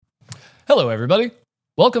Hello, everybody.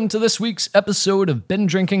 Welcome to this week's episode of Been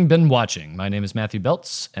Drinking, Been Watching. My name is Matthew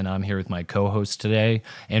Beltz, and I'm here with my co-hosts today,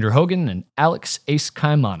 Andrew Hogan and Alex Ace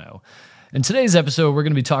Caimano. In today's episode, we're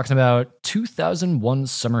going to be talking about 2001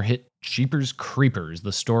 summer hit Jeepers Creepers,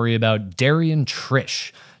 the story about Derry and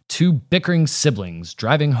Trish, two bickering siblings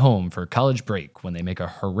driving home for college break when they make a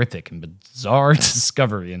horrific and bizarre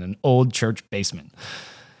discovery in an old church basement.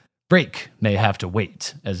 Break may have to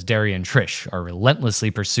wait, as Derry and Trish are relentlessly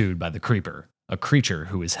pursued by the Creeper, a creature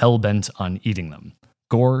who is hell-bent on eating them.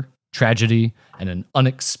 Gore, tragedy, and an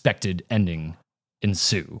unexpected ending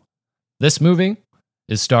ensue. This movie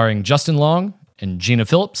is starring Justin Long and Gina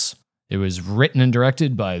Phillips. It was written and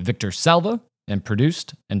directed by Victor Salva and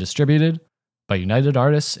produced and distributed by United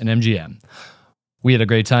Artists and MGM. We had a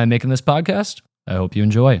great time making this podcast. I hope you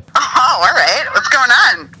enjoy. Oh, all right. What's going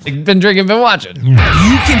on? Been drinking, been watching. You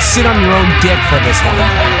can sit on your own dick for this one.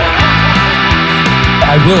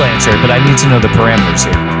 I will answer it, but I need to know the parameters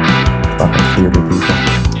here. Fucking theater people.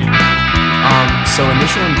 So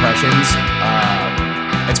initial impressions,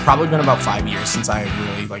 it's probably been about 5 years since I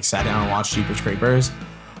really sat down and watched Jeepers Creepers.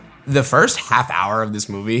 The first half hour of this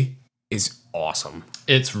movie is awesome.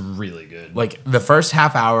 It's really good. The first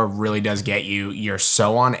half hour really does get you. You're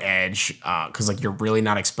so on edge because you're really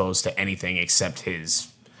not exposed to anything except his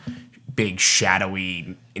big,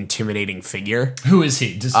 shadowy, intimidating figure. Who is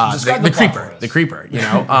he? Describe the creeper. The creeper, you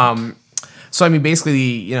know? So, I mean, basically,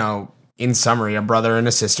 you know, in summary, a brother and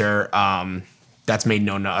a sister, that's made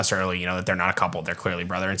known to us early, you know, that they're not a couple. They're clearly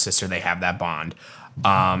brother and sister. They have that bond.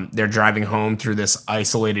 They're driving home through this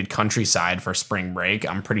isolated countryside for spring break.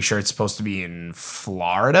 I'm pretty sure it's supposed to be in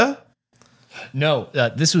Florida. No,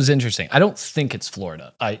 this was interesting. I don't think it's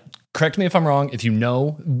Florida. Correct me if I'm wrong. If you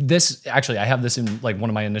know this, actually, I have this in one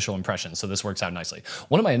of my initial impressions, so this works out nicely.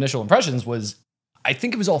 One of my initial impressions was, I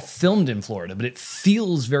think it was all filmed in Florida, but it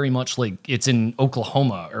feels very much like it's in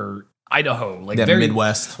Oklahoma or Idaho, very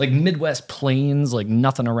Midwest, Midwest plains,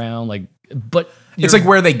 nothing around, but it's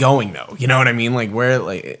where are they going though? You know what I mean?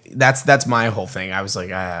 That's my whole thing. I was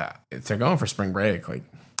if they're going for spring break,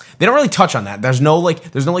 they don't really touch on that. There's no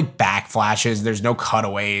back flashes. There's no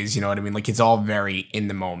cutaways. You know what I mean? It's all very in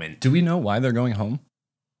the moment. Do we know why they're going home?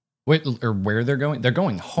 Wait, or where they're going? They're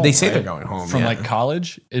going home. They say right? they're going home from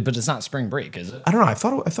college, but it's not spring break, is it? I don't know. I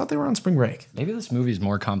thought they were on spring break. Maybe this movie is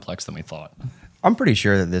more complex than we thought. I'm pretty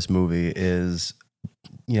sure that this movie is,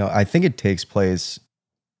 I think it takes place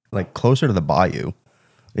closer to the bayou.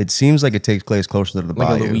 It seems like it takes place closer to the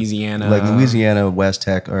bayou. Louisiana. Louisiana, West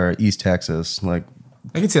Tech or East Texas, I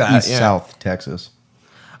can see that. South Texas.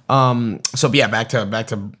 So yeah, back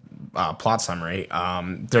to plot summary.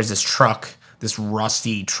 There's this truck, this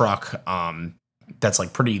rusty truck, that's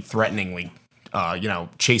pretty threateningly,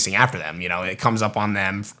 chasing after them. It comes up on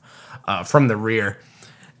them from the rear,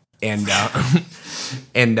 and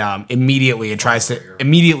immediately tries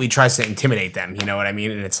to intimidate them. You know what I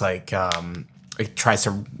mean? And it's it tries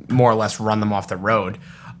to more or less run them off the road.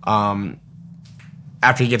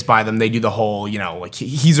 After he gets by them, they do the whole,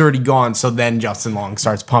 he's already gone. So then Justin Long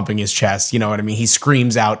starts pumping his chest. You know what I mean? He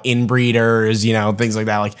screams out inbreeders, things like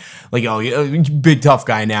that. Oh, big tough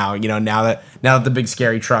guy now. Now that the big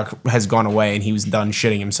scary truck has gone away and he was done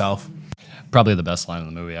shitting himself. Probably the best line in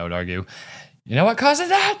the movie, I would argue. You know what causes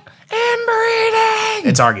that? Inbreeding!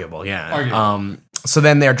 It's arguable, yeah. Arguable. So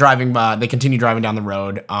then they're driving by. They continue driving down the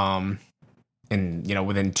road. And,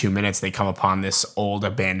 within 2 minutes, they come upon this old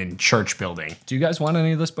abandoned church building. Do you guys want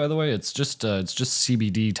any of this, by the way? It's just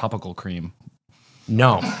CBD topical cream.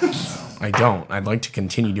 No, I don't. I'd like to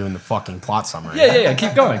continue doing the fucking plot summary. Yeah.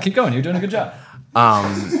 Keep going. You're doing a good job.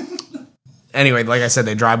 Anyway, like I said,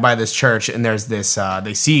 they drive by this church, and there's this,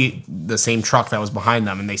 they see the same truck that was behind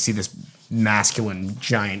them, and they see this masculine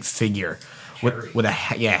giant figure with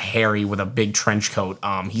hairy, with a big trench coat.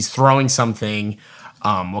 He's throwing something.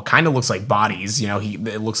 What kind of looks like bodies,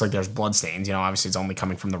 it looks like there's bloodstains, obviously it's only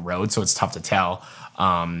coming from the road, so it's tough to tell.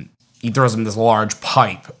 He throws them this large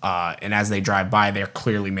pipe, and as they drive by, they're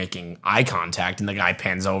clearly making eye contact, and the guy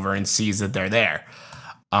pans over and sees that they're there.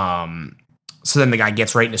 So then the guy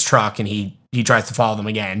gets right in his truck, and he tries to follow them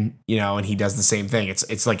again, and he does the same thing.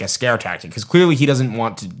 It's like a scare tactic, because clearly he doesn't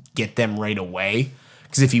want to get them right away,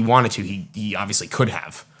 because if he wanted to, he obviously could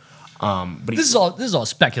have. But this is all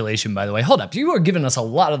speculation, by the way. Hold up, you are giving us a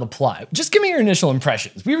lot of the plot. Just give me your initial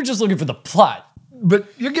impressions. We were just looking for the plot, but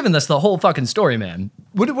you're giving us the whole fucking story, man.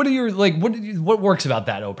 What are your what works about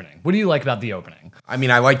that opening? What do you like about the opening? I mean,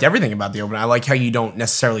 I liked everything about the opening. I like how you don't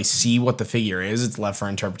necessarily see what the figure is. It's left for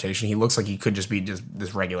interpretation. He looks like he could just be just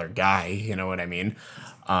this regular guy. You know what I mean?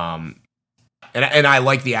 and I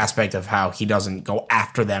like the aspect of how he doesn't go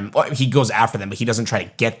after them. Well, he goes after them, but he doesn't try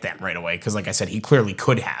to get them right away. Because, like I said, he clearly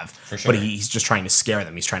could have, but he's just trying to scare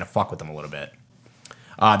them. He's trying to fuck with them a little bit.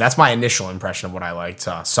 That's my initial impression of what I liked.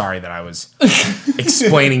 Sorry that I was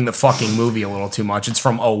explaining the fucking movie a little too much. It's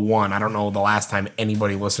from 2001. I don't know the last time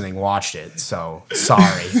anybody listening watched it, so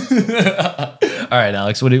sorry. All right,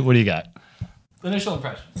 Alex, what do you got? Initial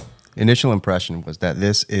impression. Initial impression was that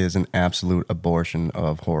this is an absolute abortion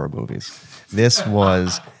of horror movies. This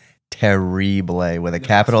was terrible with a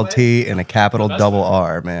capital T and a capital double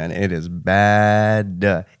R, man. It is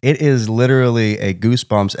bad. It is literally a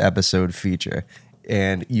Goosebumps episode feature.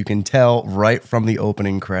 And you can tell right from the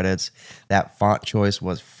opening credits that font choice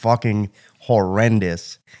was fucking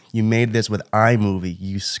horrendous. You made this with iMovie,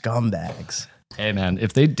 you scumbags. Hey, man,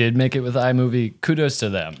 if they did make it with iMovie, kudos to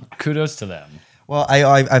them. Kudos to them. Well,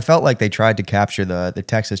 I felt like they tried to capture the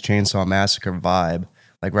Texas Chainsaw Massacre vibe.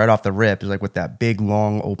 Like right off the rip, it's like with that big,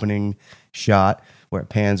 long opening shot where it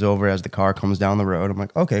pans over as the car comes down the road. I'm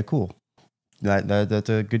like, okay, cool. That's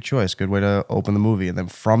a good choice. Good way to open the movie. And then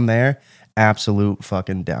from there, absolute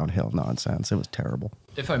fucking downhill nonsense. It was terrible.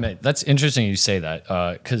 If I may, that's interesting you say that,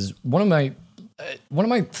 because one of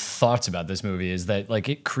my thoughts about this movie is that like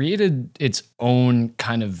it created its own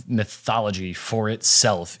kind of mythology for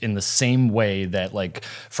itself in the same way that like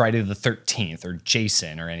Friday the 13th or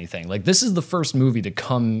Jason or anything. Like this is the first movie to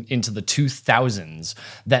come into the 2000s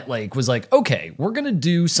that like was like, okay, we're going to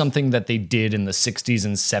do something that they did in the 60s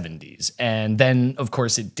and 70s. And then of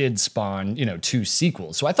course it did spawn, 2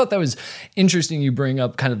 sequels. So I thought that was interesting you bring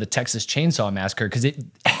up kind of the Texas Chainsaw Massacre because it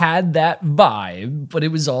had that vibe, but it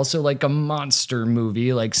was also like a monster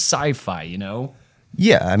movie, like sci-fi,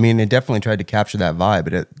 Yeah, I mean, it definitely tried to capture that vibe,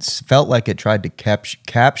 but it felt like it tried to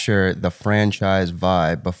capture the franchise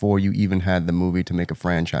vibe before you even had the movie to make a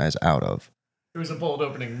franchise out of. It was a bold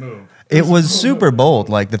opening move. It was super bold.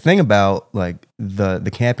 Like the thing about like the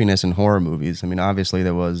campiness in horror movies, I mean, obviously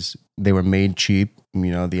they were made cheap.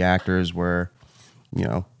 The actors were,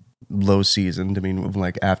 low seasoned. I mean,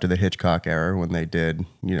 like after the Hitchcock era when they did,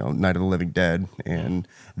 Night of the Living Dead and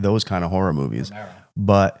those kind of horror movies.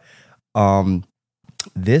 But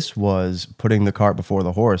this was putting the cart before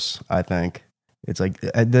the horse, I think. It's like,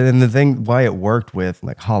 and the thing why it worked with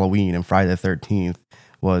like Halloween and Friday the 13th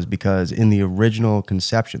was because in the original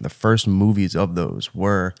conception, the first movies of those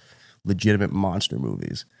were legitimate monster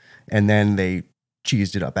movies. And then they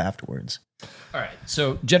cheesed it up afterwards. All right.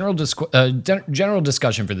 So general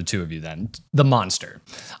discussion for the two of you then. The monster.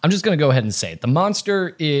 I'm just going to go ahead and say it. The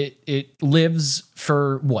monster, it lives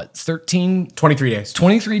for what? 23 days.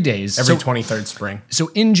 23 days. Every 23rd spring. So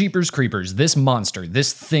in Jeepers Creepers, this monster,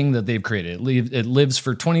 this thing that they've created, it lives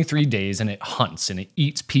for 23 days and it hunts and it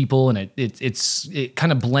eats people and it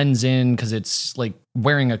kind of blends in because it's like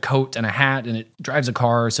wearing a coat and a hat and it drives a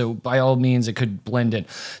car. So by all means, it could blend in.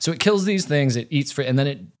 So it kills these things, it eats and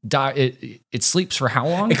then it sleeps for how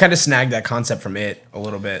long? It kind of snagged that concept from it a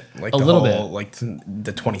little bit. Like like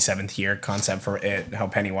the 27th year concept for it, how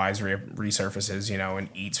Pennywise resurfaces, and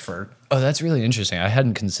eats for. Oh, that's really interesting. I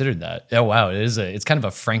hadn't considered that. Oh, wow. It's kind of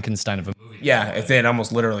a Frankenstein of a movie. Yeah, it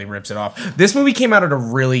almost literally rips it off. This movie came out at a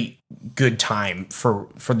really good time for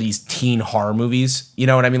these teen horror movies. You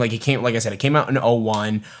know what I mean? Like it came out in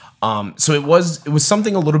 2001. So it was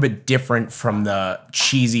something a little bit different from the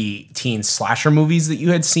cheesy teen slasher movies that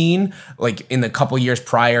you had seen like in the couple years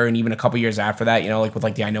prior and even a couple years after that, like with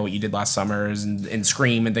like the I Know What You Did Last Summers and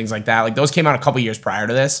Scream and things like that. Like those came out a couple years prior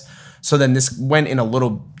to this. So then this went in a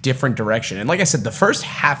little different direction. And like I said, the first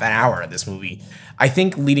half an hour of this movie, I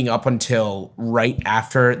think leading up until right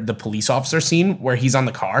after the police officer scene where he's on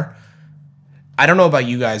the car. I don't know about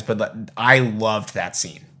you guys, but I loved that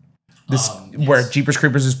scene. Where Jeepers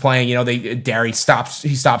Creepers is playing, Derry stops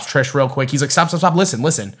Trish real quick. He's like, stop,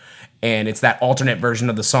 listen. And it's that alternate version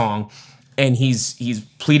of the song. And he's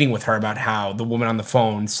pleading with her about how the woman on the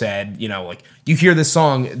phone said, like, you hear this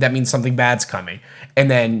song, that means something bad's coming. And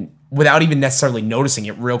then without even necessarily noticing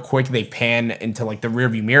it, real quick, they pan into like the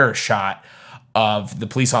rearview mirror shot of the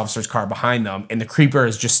police officer's car behind them. And the creeper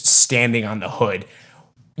is just standing on the hood.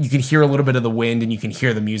 You can hear a little bit of the wind and you can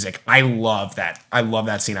hear the music. I love that. I love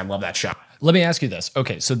that scene. I love that shot. Let me ask you this.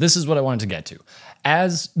 Okay, so this is what I wanted to get to.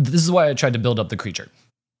 This is why I tried to build up the creature.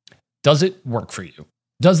 Does it work for you?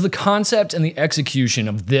 Does the concept and the execution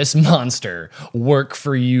of this monster work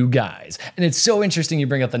for you guys? And it's so interesting you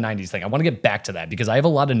bring up the 90s thing. I want to get back to that because I have a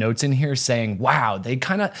lot of notes in here saying, wow, they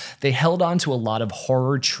held on to a lot of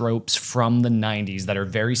horror tropes from the 90s that are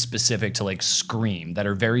very specific to like Scream, that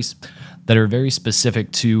are very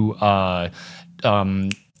specific to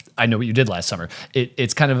I Know What You Did Last Summer.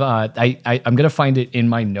 It's kind of I'm gonna find it in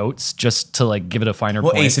my notes just to like give it a finer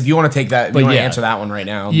point. Ace, if you want to take that, if you want to answer that one right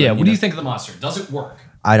now. Yeah, then, what do you think of the monster? Does it work?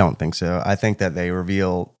 I don't think so. I think that they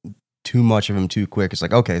reveal too much of him too quick. It's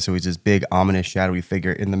like, okay, so he's this big, ominous, shadowy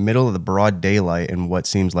figure in the middle of the broad daylight in what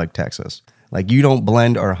seems like Texas. Like, you don't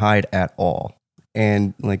blend or hide at all.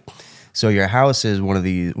 And like, so your house is one of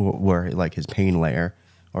these where like his pain layer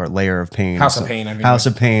or layer of pain. House of Pain. House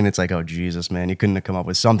of Pain. It's like, oh Jesus, man, you couldn't have come up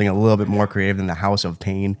with something a little bit more creative than the House of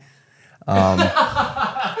Pain. Like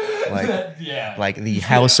the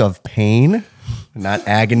House of Pain, not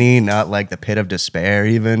agony, not like the pit of despair.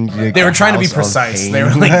 Even they were trying to be precise. They were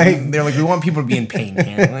like, right? they're like, we want people to be in pain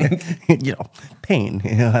here, like. Pain,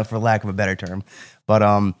 for lack of a better term. But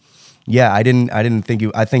yeah, I didn't think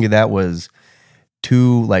I think that was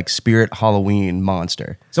too like Spirit Halloween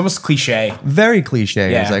monster. It's almost cliche. Very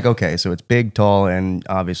cliche. Yeah. It's like, okay, so it's big, tall, and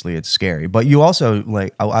obviously it's scary. But you also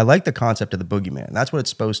like, I like the concept of the boogeyman. That's what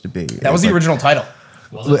it's supposed to be. That was the original title.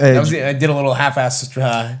 I did a little half-assed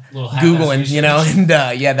Googling, and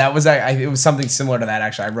that was it was something similar to that.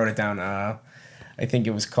 Actually, I wrote it down. I think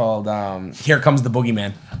it was called "Here Comes the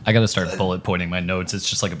Boogeyman." I gotta start bullet pointing my notes. It's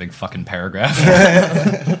just like a big fucking paragraph.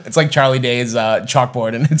 It's like Charlie Day's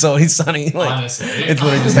chalkboard, and It's Always Sunny. Like, honestly, it's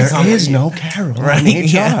literally just there is no Carol right? in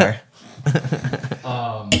HR.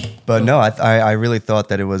 Yeah. But no, I really thought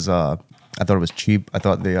that it was. I thought it was cheap. I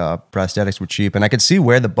thought the prosthetics were cheap, and I could see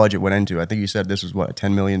where the budget went into. I think you said this was what, a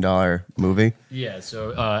 $10 million movie. Yeah,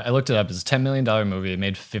 so I looked it up. It's a $10 million movie. It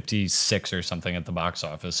made 56 or something at the box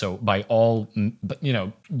office. So by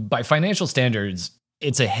by financial standards,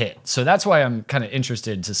 it's a hit. So that's why I'm kind of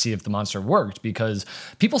interested to see if the monster worked, because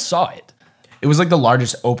people saw it. It was like the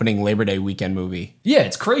largest opening Labor Day weekend movie. Yeah,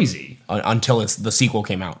 it's crazy. Until the sequel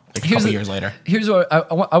came out like a couple years later. Here's what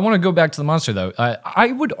I want to go back to the monster though.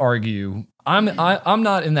 I would argue I'm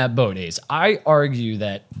not in that boat, Ace. I argue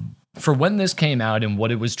that for when this came out and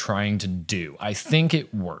what it was trying to do, I think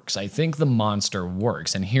it works. I think the monster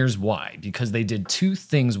works, and here's why. Because they did two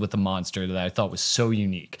things with the monster that I thought was so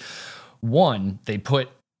unique. One, they put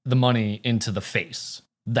the money into the face.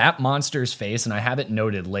 That monster's face, and I have it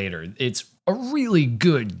noted later, it's a really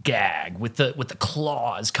good gag with the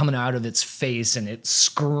claws coming out of its face and it's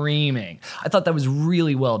screaming. I thought that was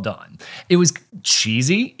really well done. It was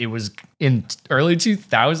cheesy. It was in early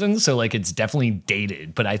 2000s, so like it's definitely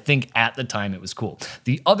dated, but I think at the time it was cool.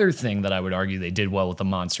 The other thing that I would argue they did well with the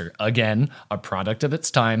monster, again, a product of its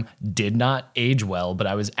time, did not age well, but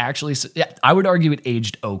I would argue it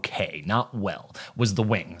aged okay, not well, was the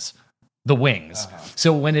wings. The wings.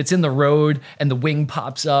 So when it's in the road and the wing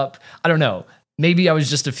pops up, I don't know. Maybe I was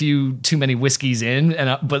just a few too many whiskeys in,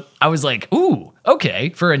 but I was like, ooh, okay.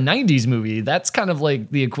 For a 90s movie, that's kind of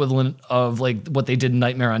like the equivalent of like what they did in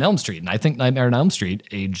Nightmare on Elm Street. And I think Nightmare on Elm Street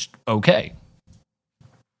aged okay.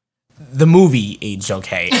 The movie aged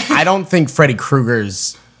okay. I don't think Freddy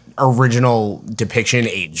Krueger's original depiction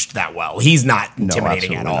aged that well. He's not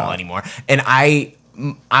intimidating at all anymore. And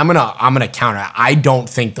I'm gonna counter. I don't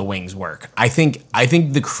think the wings work. I think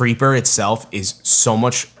the creeper itself is so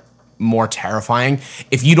much more terrifying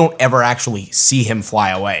if you don't ever actually see him fly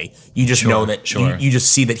away. You just know that you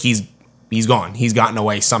just see that he's gone. He's gotten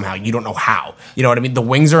away somehow. You don't know how. You know what I mean? The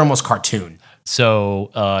wings are almost cartoon.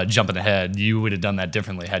 So jumping ahead, you would have done that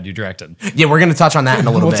differently had you directed. Yeah, we're gonna touch on that in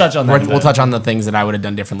a little bit. We'll touch on the things that I would have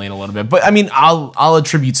done differently in a little bit. But I mean, I'll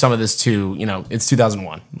attribute some of this to it's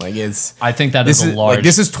 2001. Like I think that is a large. Like,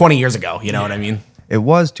 this is 20 years ago. You know what I mean? It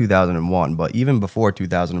was 2001, but even before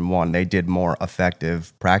 2001, they did more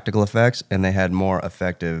effective practical effects, and they had more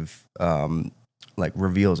effective like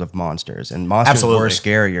reveals of monsters. And monsters were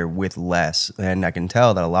scarier with less. And I can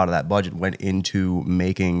tell that a lot of that budget went into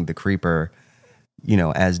making the creeper,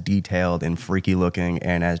 as detailed and freaky looking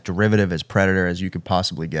and as derivative as Predator as you could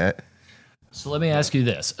possibly get. So let me ask you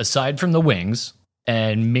this. Aside from the wings,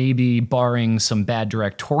 and maybe barring some bad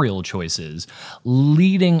directorial choices,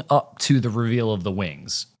 leading up to the reveal of the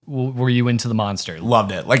wings, were you into the monster?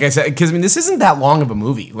 Loved it. Like I said, because this isn't that long of a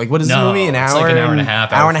movie. Like, what is the movie? An hour? It's like an hour and a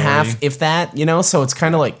half. Hour and a half, if that, So it's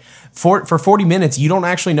kind of like, for 40 minutes, you don't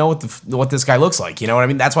actually know what this guy looks like. You know what I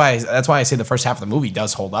mean? That's why I say the first half of the movie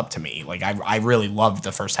does hold up to me. Like, I really loved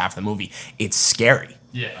the first half of the movie. It's scary.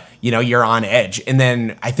 Yeah. You're on edge. And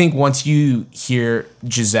then I think once you hear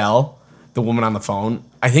Giselle, the woman on the phone,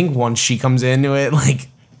 I think once she comes into it, like,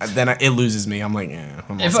 then it loses me. I'm like,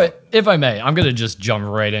 if I may, I'm gonna just jump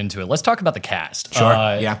right into it. Let's talk about the cast. Sure.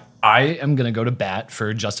 Yeah. I am gonna go to bat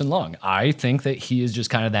for Justin Long. I think that he is just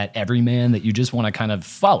kind of that everyman that you just want to kind of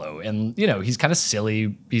follow, and he's kind of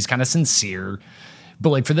silly. He's kind of sincere. But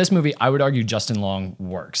like for this movie, I would argue Justin Long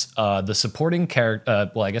works. The supporting character,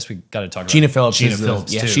 well, I guess we got to talk about Gina Phillips. Gina is the-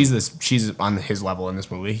 Phillips, yeah, too. she's on his level in this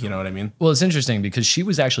movie. You know what I mean? Well, it's interesting because she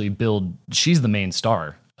was actually billed. She's the main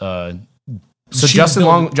star. So she's Justin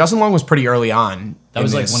billed- Long was pretty early on. That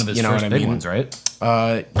was in like this, one of his you know first what I big mean? ones, right?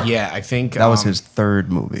 Yeah, I think That was his third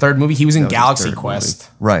movie. third movie. He was in That was his Galaxy third Quest.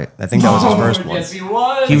 movie. Right. I think that was his first one. Yes, he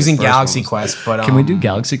was. He was in First one Galaxy was- Quest, but Can we do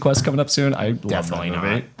Galaxy Quest coming up soon? I love Definitely that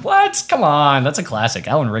movie. not. What? Come on, that's a classic.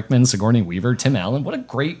 Alan Rickman, Sigourney Weaver, Tim Allen. What a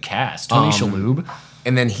great cast. Tony Shalhoub.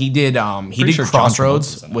 And then he did Pretty sure John Travolta's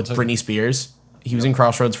Crossroads in it, with too. Britney Spears. He was in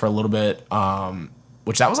Crossroads for a little bit,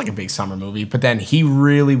 which that was like a big summer movie. But then he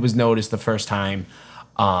really was noticed the first time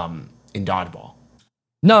in Dodgeball.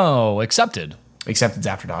 No, accepted. Except it's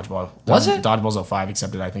after Dodgeball. Was it? Dodgeball's 05,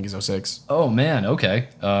 except I think is 06. Oh man, okay.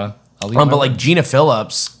 I'll leave my- But like Gina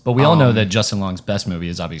Phillips. But we all know that Justin Long's best movie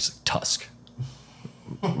is obviously Tusk.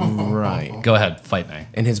 Right. Go ahead, fight me.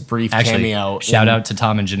 And his brief Actually, cameo. shout out to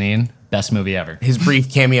Tom and Janine. Best movie ever. His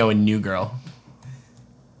brief cameo in New Girl.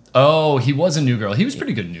 Oh, he was a New Girl. He was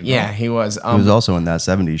pretty good in New Girl. Yeah, he was. He was also in that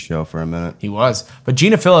 70s show for a minute. He was. But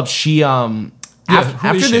Gina Phillips, she who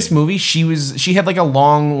after is this she? movie, she had like a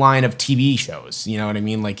long line of TV shows. You know what I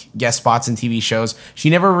mean? Like guest spots in TV shows. She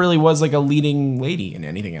never really was like a leading lady in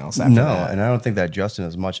anything else after No, that. and I don't think that Justin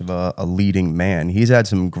is much of a leading man. He's had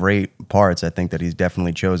some great parts. I think that he's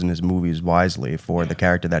definitely chosen his movies wisely for the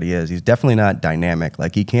character that he is. He's definitely not dynamic.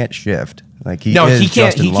 Like he can't shift. Like he is He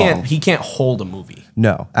can't. Justin Long. He can't hold a movie.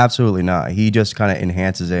 No, absolutely not. He just kind of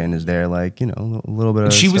enhances it and is there like, you know, a little bit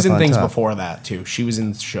of She was stuff in on things top. before that too. She was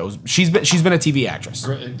in shows. She's been a TV actress.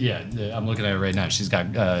 Yeah, I'm looking at it right now. She's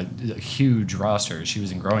got a huge roster. She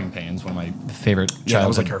was in Growing Pains, one of my favorite Yeah, that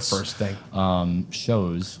was like childhood her first thing.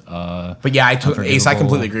 shows. But yeah, Ace, I Unforgivable.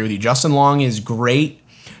 completely agree with you. Justin Long is great.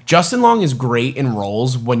 Justin Long is great in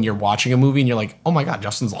roles when you're watching a movie and you're like, oh my god,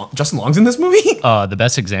 Justin Long's in this movie. The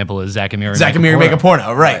best example is Zack and Miri. Zack and Miri make a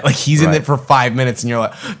porno, right? Like he's in Right. it for 5 minutes, and you're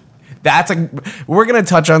like, that's a. We're gonna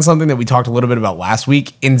touch on something that we talked a little bit about last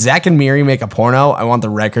week. In Zack and Miri Make a Porno, I want the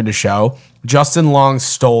record to show Justin Long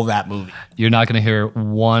stole that movie. You're not going to hear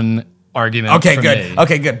one argument. Okay, from good. me.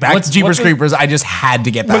 Okay, good. Back What's- to Jeepers what's the- Creepers. I just had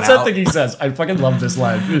to get that What's out. that thing he says? I fucking love this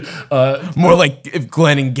line. More like if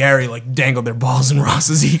Glenn and Gary like dangled their balls in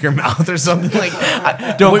Ross's eager mouth or something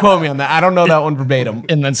like. Don't quote me on that. I I don't know that one verbatim.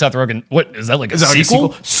 And then Seth Rogen, what is that like a Is that like a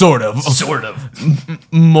sequel? Sort of. Sort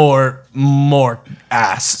of. More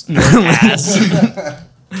ass.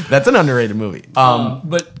 That's an underrated movie.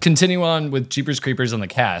 But continue on with Jeepers Creepers and the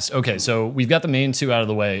cast. Okay, so we've got the main two out of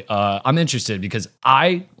the way. I'm interested because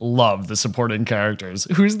I love the supporting characters.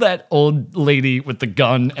 Who's that old lady with the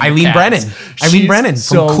gun? And the Eileen cats? Brennan. Eileen She's Brennan from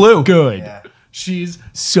so Clue. Good. She's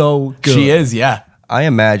so good. She is, yeah. I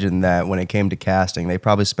imagine that when it came to casting, they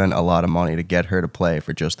probably spent a lot of money to get her to play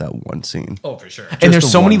for just that one scene. Oh, for sure. And there's the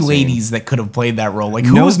so many one scene. ladies that could have played that role. Like,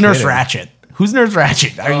 who No was Nurse kidding. Ratchet? Who's Nurse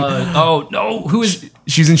Ratchet? I mean, Oh no, who is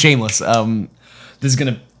she's in Shameless. this? Is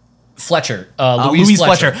gonna Fletcher, Louise Louise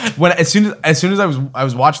Fletcher. When as soon as I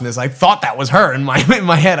was watching this, I thought that was her in my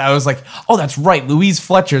head. I was like, oh, that's right, Louise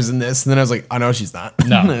Fletcher's in this. And then I was like, oh no, she's not.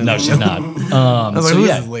 No, she's not. I was like, so who's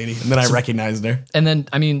yeah. this lady? And then I recognized her. And then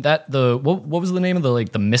I mean that what was the name of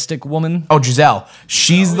the mystic woman? Oh, Giselle.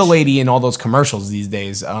 She's the lady in all those commercials these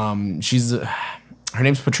days. She's her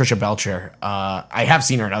name's Patricia Belcher. I have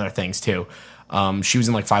seen her in other things too. She was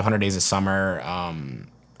in like 500 Days of Summer.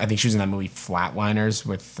 I think she was in that movie Flatliners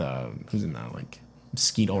with who's in that, like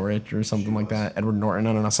Skeet Ulrich or something like that. Edward Norton.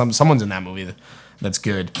 I don't know. Someone's in that movie that's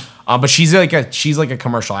good. But she's like a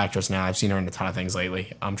commercial actress now. I've seen her in a ton of things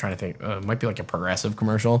lately. I'm trying to think. It might be like a Progressive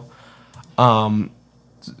commercial.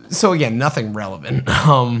 So again, nothing relevant.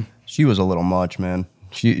 She was a little much, man.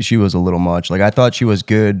 She was a little much. Like I thought she was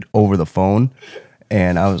good over the phone,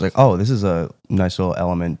 and I was like, oh, this is a nice little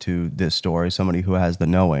element to this story. Somebody who has the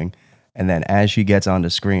knowing, and then as she gets onto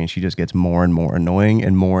screen, she just gets more and more annoying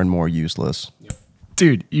and more useless.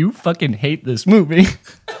 Dude, you fucking hate this movie.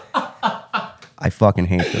 I fucking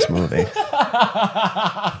hate this movie.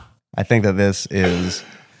 I think that this is,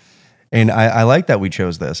 and I like that we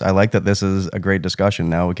chose this. I like that this is a great discussion.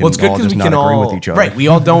 Now we can Well, it's good all because just we not can agree all with each other. right. We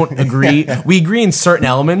all don't agree. We agree in certain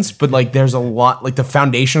elements, but like there's a lot. Like the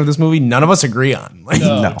foundation of this movie, none of us agree on. Like,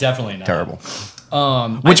 No, definitely not. Terrible.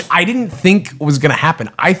 which I didn't think was gonna happen.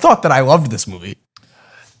 I thought that I loved this movie.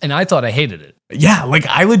 And I thought I hated it. Yeah, like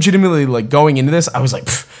I legitimately like going into this, I was like,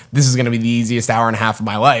 this is gonna be the easiest hour and a half of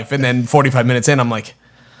my life. And then 45 minutes in, I'm like,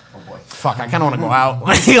 oh boy, fuck, I kind of want to go out.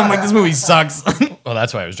 I'm like, this movie sucks. Well,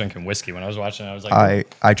 that's why I was drinking whiskey when I was watching it. I was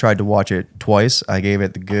like, I tried to watch it twice. I gave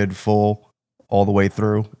it the good full all the way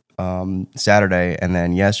through. Saturday, and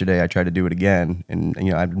then yesterday I tried to do it again, and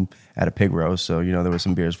I'd been at a pig roast, so there was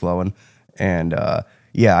some beers flowing, and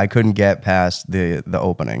I couldn't get past the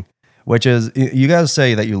opening, which is, you guys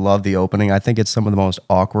say that you love the opening. I think it's some of the most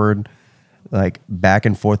awkward, like, back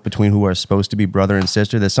and forth between who are supposed to be brother and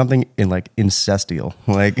sister. There's something in like incestial,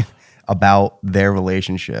 like, about their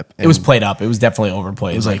relationship. It was played up. It was definitely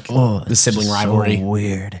overplayed. It was like the sibling rivalry. So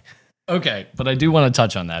weird. Okay, but I do want to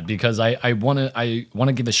touch on that because I want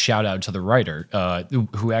to give a shout out to the writer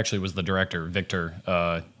who actually was the director,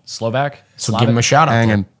 Victor Slovak. So give him a shout out. Hang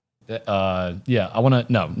him. I want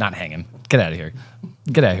to not hang him. Get out of here.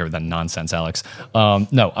 Get out of here with that nonsense, Alex.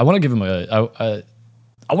 No, I want to give him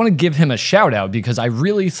I want to give him a shout out because I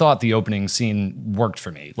really thought the opening scene worked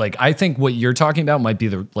for me. Like, I think what you're talking about might be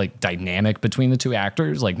the like dynamic between the two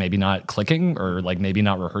actors, like maybe not clicking or like maybe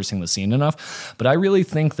not rehearsing the scene enough. But I really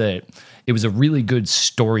think that it was a really good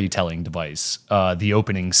storytelling device, the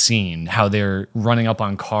opening scene, how they're running up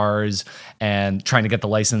on cars and trying to get the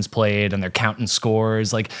license plate and they're counting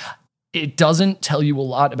scores. Like, it doesn't tell you a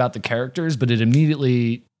lot about the characters, but it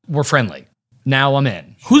immediately, we're friendly. Now I'm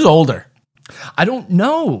in. Who's older? I don't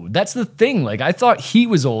know. That's the thing. Like, I thought he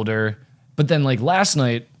was older, but then like last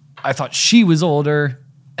night, I thought she was older,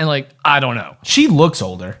 and like, I don't know. She looks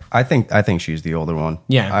older. I think she's the older one.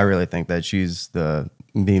 Yeah. I really think that she's it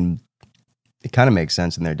kind of makes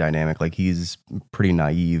sense in their dynamic. Like, he's pretty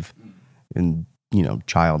naive and,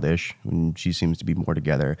 childish, and she seems to be more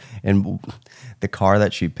together. And the car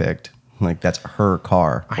that she picked, like, that's her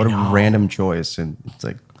car. What a random choice. And it's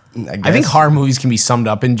like, I think horror movies can be summed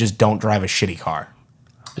up in just don't drive a shitty car.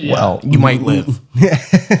 Yeah. Well, You might live.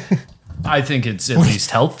 I think it's at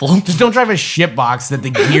least helpful. Just don't drive a shit box that the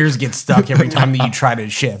gears get stuck every time that you try to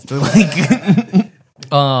shift. Like,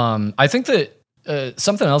 I think that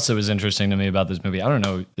something else that was interesting to me about this movie, I don't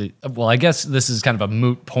know. Well, I guess this is kind of a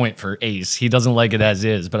moot point for Ace. He doesn't like it as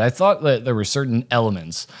is, but I thought that there were certain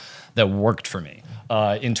elements that worked for me.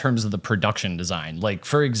 In terms of the production design. Like,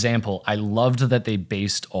 for example, I loved that they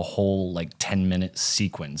based a whole like 10-minute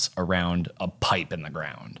sequence around a pipe in the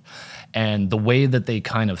ground. And the way that they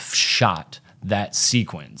kind of shot that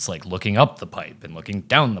sequence, like looking up the pipe and looking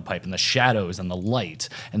down the pipe and the shadows and the light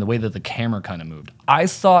and the way that the camera kind of moved. I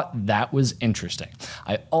thought that was interesting.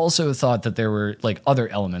 I also thought that there were like other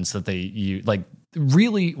elements that like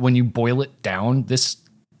really, when you boil it down, this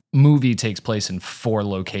movie takes place in 4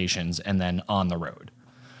 locations and then on the road.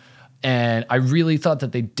 And I really thought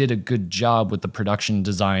that they did a good job with the production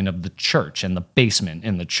design of the church and the basement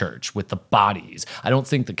in the church with the bodies. I don't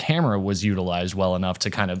think the camera was utilized well enough to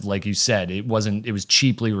kind of, like you said, it was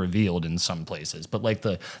cheaply revealed in some places, but like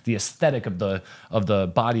the aesthetic of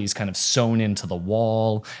the bodies kind of sewn into the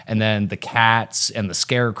wall, and then the cats and the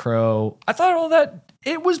scarecrow. I thought all that,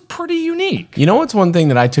 it was pretty unique. you know what's one thing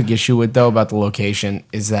that I took issue with, though, about the location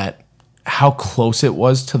is that how close it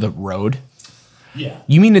was to the road. Yeah.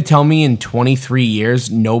 You mean to tell me in 23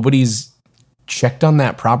 years, nobody's checked on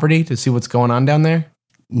that property to see what's going on down there?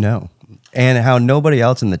 No. And how nobody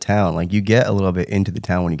else in the town, like, you get a little bit into the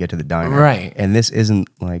town when you get to the diner. Right. And this isn't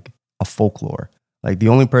like a folklore. Like, the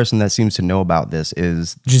only person that seems to know about this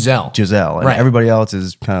is Giselle. And Right. everybody else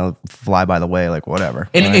is kind of fly by the way, like, whatever.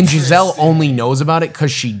 And Giselle only knows about it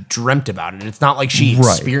because she dreamt about it. It's not like she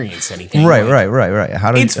experienced anything. Right.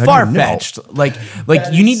 Like, it's far fetched. Like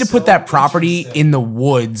you need to put that property in the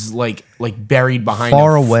woods, like buried behind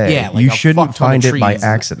Far away. Yeah, like you a shouldn't fuck ton find of it by trees.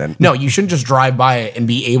 accident. No, you shouldn't just drive by it and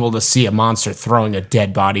be able to see a monster throwing a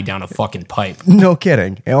dead body down a fucking pipe. No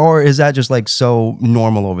kidding. Or is that just like so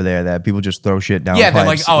normal over there that people just throw shit down? Yeah, they're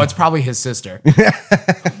like, pipes? oh, it's probably his sister.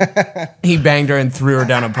 He banged her and threw her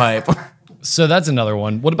down a pipe. So that's another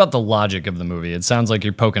one. What about the logic of the movie? It sounds like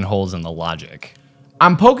you're poking holes in the logic.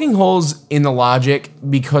 I'm poking holes in the logic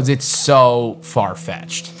because it's so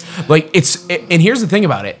far-fetched. And here's the thing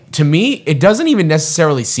about it. To me, it doesn't even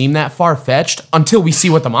necessarily seem that far-fetched until we see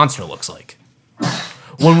what the monster looks like.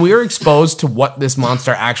 When we're exposed to what this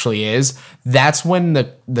monster actually is, that's when the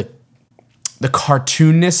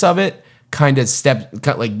cartoonness of it kind of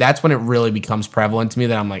that's when it really becomes prevalent to me,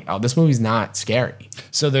 that I'm like, oh, this movie's not scary.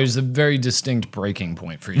 So there's a very distinct breaking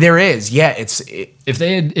point for you. There is, yeah. If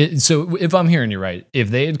they had, so if I'm hearing you right,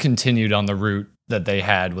 if they had continued on the route that they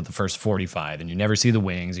had with the first 45, and you never see the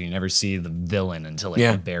wings, and you never see the villain until like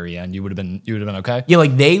the very end, you would have been okay. Yeah,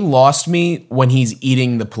 like they lost me when he's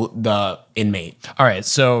eating the inmate. All right,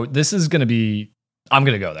 so this is gonna be. I'm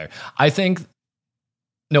gonna go there. I think.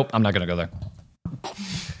 Nope, I'm not gonna go there.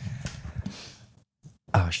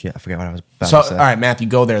 Oh shit! I forgot what I was about So, to say. all right, Matthew,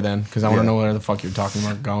 go there then, because I want to know where the fuck you're talking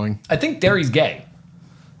about going. I think Derry's gay.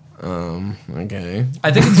 Okay.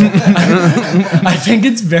 I think it's I think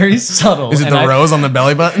it's very subtle. Is it and the rose on the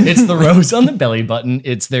belly button? It's the rose on the belly button.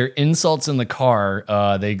 It's their insults in the car.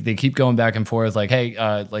 They keep going back and forth like, hey,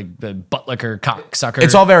 like the butt licker, cocksucker.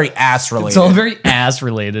 It's all very ass related. It's all very ass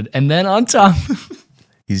related. And then on top,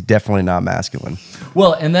 He's definitely not masculine.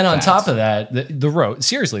 well, and then on top of that, the rose.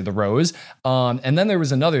 Seriously, the rose. And then there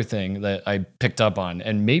was another thing that I picked up on,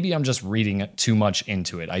 and maybe I'm just reading too much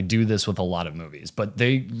into it. I do this with a lot of movies, but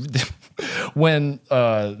when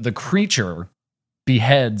the creature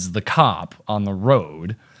beheads the cop on the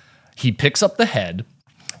road, he picks up the head.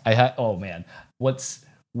 Oh man, what's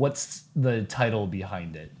the title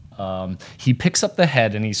behind it? He picks up the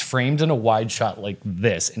head and he's framed in a wide shot like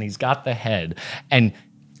this, and he's got the head, and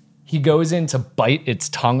he goes in to bite its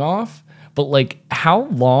tongue off. But like, how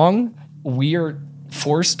long we are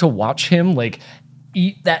forced to watch him like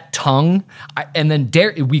eat that tongue, and then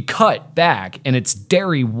we cut back and it's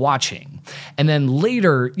Derry watching, and then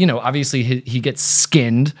later, obviously he gets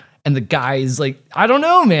skinned. And the guy's like, I don't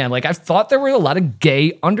know, man. Like, I thought there were a lot of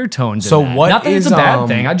gay undertones. So in that. what Not that is, it's a bad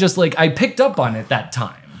thing. I picked up on it that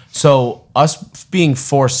time. So us being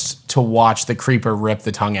forced to watch the creeper rip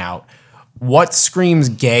the tongue out, what screams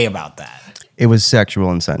gay about that? It was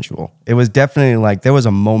sexual and sensual. It was definitely like there was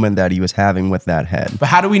a moment that he was having with that head. But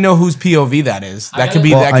how do we know whose POV that is? That could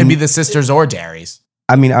be the sisters or Derry's.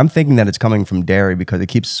 I mean, I'm thinking that it's coming from Derry because it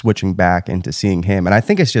keeps switching back into seeing him. And I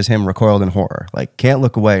think it's just him recoiled in horror. Like, can't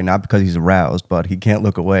look away, not because he's aroused, but he can't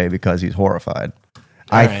look away because he's horrified.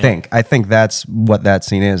 I think that's what that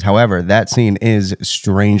scene is. However, that scene is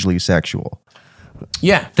strangely sexual.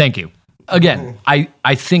 Yeah. Thank you. Again,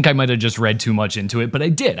 I think I might have just read too much into it, but I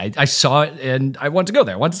did. I saw it and I want to go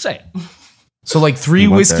there. I want to say it. So like 3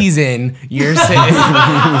 whiskeys in, you're sitting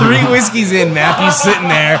 3 whiskeys in, Matthew's sitting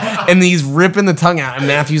there and he's ripping the tongue out and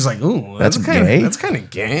Matthew's like, ooh, That's gay. That's kind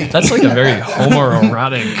of gay. That's like a very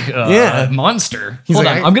homoerotic monster. Hold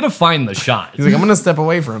like, on, I'm going to find the shot. He's like, I'm going to step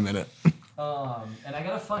away for a minute. And I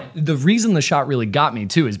gotta find the reason the shot really got me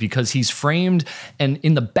too is because he's framed, and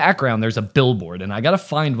in the background there's a billboard, and I gotta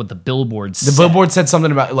find what the billboard said. The billboard said something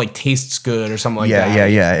about like tastes good or something like that.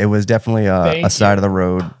 Yeah. It was definitely a side of the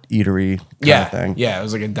road eatery kind of thing. Yeah, it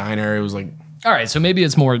was like a diner. It was like, all right, so maybe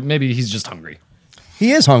it's more. Maybe he's just hungry.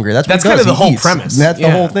 He is hungry. That's kind of the whole eats. premise. That's the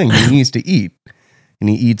Yeah. whole thing. He needs to eat. And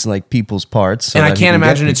he eats like people's parts. So and I that he can't can get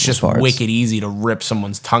imagine it's people's just parts. wicked easy to rip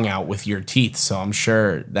someone's tongue out with your teeth. So I'm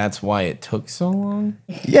sure that's why it took so long.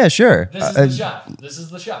 Yeah, sure. This is the shot. This is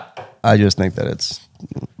the shot. I just think that it's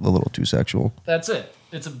a little too sexual. That's it.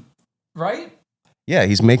 It's a right. Yeah,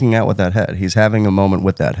 he's making out with that head. He's having a moment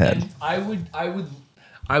with that head. And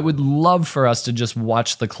I would love for us to just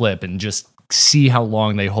watch the clip and just see how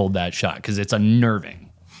long they hold that shot because it's unnerving.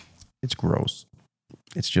 It's gross.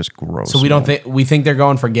 It's just gross. So we think they're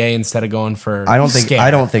going for gay instead of going for I don't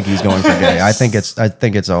scare. think he's going for gay. I think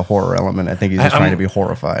it's a horror element. I think he's just trying to be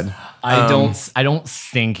horrified. I don't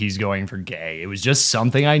think he's going for gay. It was just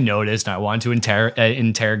something I noticed, and I wanted to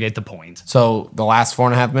interrogate the point. So the last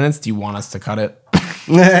 4.5 minutes, do you want us to cut it?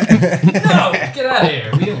 No, get out of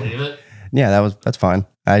here. We can leave it. Yeah, that's fine.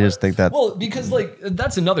 I just think that Well, because like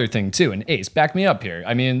that's another thing too. And Ace, back me up here.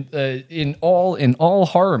 I mean, in all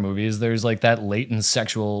horror movies, there's like that latent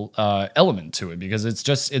sexual element to it because it's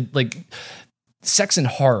just like sex and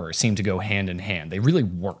horror seem to go hand in hand. They really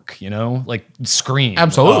work, like Scream.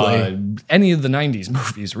 Absolutely. Any of the 90s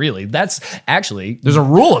movies, really. That's actually... There's a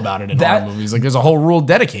rule about it in horror movies. Like there's a whole rule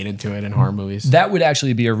dedicated to it in horror movies. That would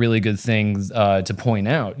actually be a really good thing to point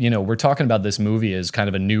out. We're talking about this movie as kind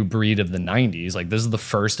of a new breed of the 90s. Like this is the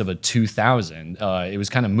first of a 2000. It was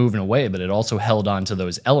kind of moving away, but it also held on to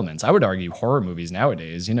those elements. I would argue horror movies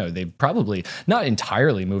nowadays, they've probably not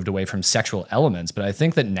entirely moved away from sexual elements, but I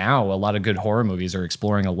think that now a lot of good horror movies are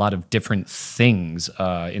exploring a lot of different things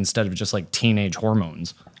instead of just like teenage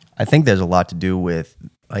hormones. I think there's a lot to do with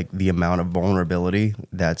like the amount of vulnerability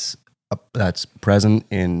that's present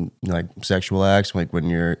in like sexual acts. Like when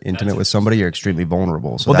you're intimate with somebody, you're extremely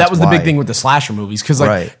vulnerable. So that was the big thing with the slasher movies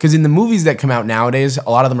because in the movies that come out nowadays, a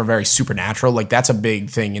lot of them are very supernatural. Like that's a big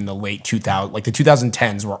thing in the late 2000s. Like the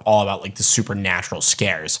 2010s were all about like the supernatural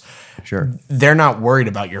scares. Sure, they're not worried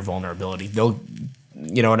about your vulnerability. They'll.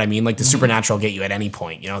 You know what I mean? Like the supernatural get you at any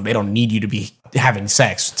point. They don't need you to be having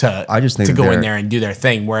sex to I just think to that go in they're- there and do their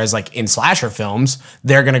thing. Whereas like in slasher films,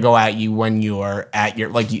 they're gonna go at you when you're at your,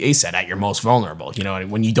 like you said, at your most vulnerable. You know,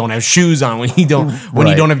 when you don't have shoes on, when you don't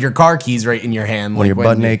Right. have your car keys right in your hand, When you're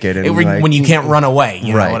butt naked and like- when you can't run away.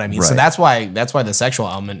 You know Right, what I mean? So right. that's why the sexual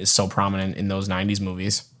element is so prominent in those 90s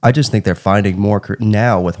movies. I just think they're finding more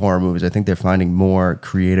now with horror movies. I think they're finding more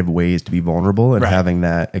creative ways to be vulnerable and Right. having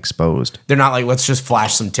that exposed. They're not like, let's just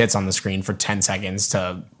flash some tits on the screen for 10 seconds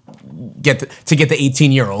to get the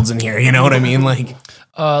 18-year-olds in here. You know what I mean? Like,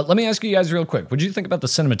 Let me ask you guys real quick. What did you think about the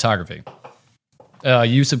cinematography?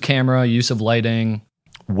 Use of camera, use of lighting.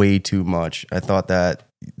 Way too much. I thought that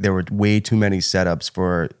there were way too many setups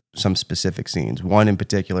for some specific scenes. One in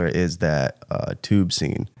particular is that tube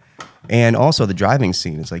scene. And also the driving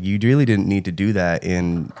scene. It's like you really didn't need to do that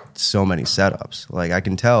in so many setups. Like I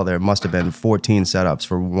can tell there must have been 14 setups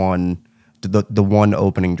for the one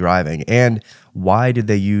opening driving. And why did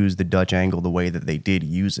they use the Dutch angle the way that they did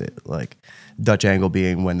use it? Like Dutch angle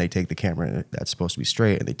being when they take the camera that's supposed to be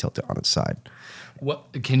straight and they tilt it on its side.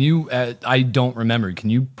 What can you? I don't remember. Can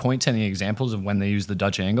you point to any examples of when they use the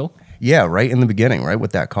Dutch angle? Yeah, right in the beginning, right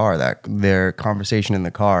with that car, that their conversation in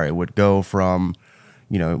the car, it would go from,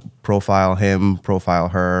 profile him, profile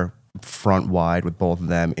her, front wide with both of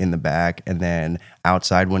them in the back, and then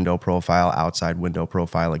outside window profile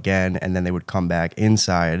again, and then they would come back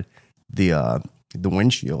inside the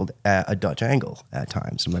windshield at a Dutch angle at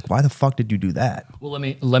times. I'm like, why the fuck did you do that? Well,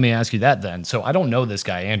 let me ask you that then. So I don't know this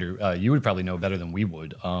guy, Andrew. You would probably know better than we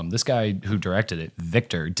would. This guy who directed it,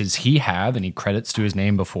 Victor, does he have any credits to his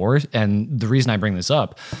name before? And the reason I bring this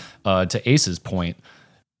up, to Ace's point,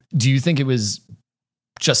 do you think it was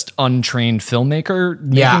just untrained filmmaker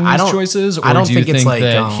making I these don't- choices, or I don't do you think think it's like,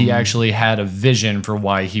 that he actually had a vision for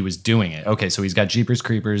why he was doing it? Okay, so he's got Jeepers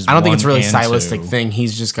Creepers. I don't think it's 1 really and stylistic 2. thing.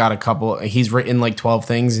 He's just got a couple. He's written like 12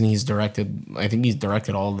 things, and he's directed. I think he's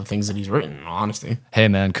directed all the things that he's written. In all honesty, Hey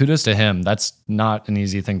man, kudos to him. That's not an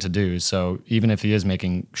easy thing to do. So even if he is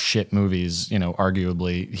making shit movies,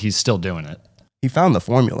 arguably he's still doing it. He found the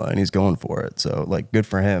formula and he's going for it. So like good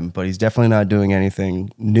for him, but he's definitely not doing anything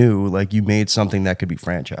new. Like you made something that could be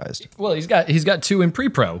franchised. Well, he's got 2 in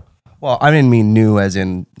pre-pro. Well, I didn't mean new as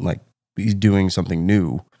in like he's doing something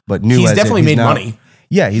new, but new he's as in definitely made money.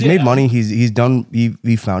 Yeah, he's made money. He's done.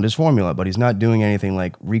 He found his formula, but he's not doing anything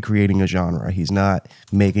like recreating a genre. He's not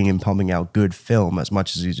making and pumping out good film as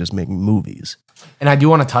much as he's just making movies. And I do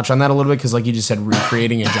want to touch on that a little bit because, like you just said,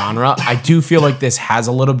 recreating a genre. I do feel like this has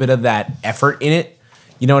a little bit of that effort in it.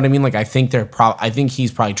 You know what I mean? Like I think I think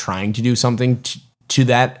he's probably trying to do something to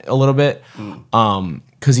that a little bit,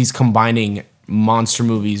 because he's combining monster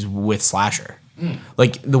movies with slasher.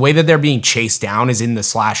 Like the way that they're being chased down is in the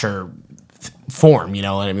slasher form. You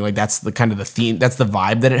know what I mean? Like that's the kind of the theme, that's the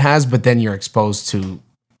vibe that it has. But then you're exposed to,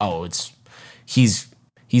 he's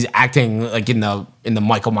acting like in the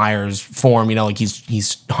Michael Myers form, like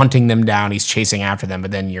he's hunting them down, he's chasing after them,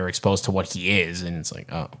 but then you're exposed to what he is, and it's like,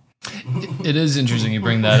 oh, It is interesting you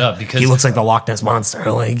bring that up because he looks like the Loch Ness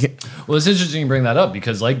monster. Like, well, it's interesting you bring that up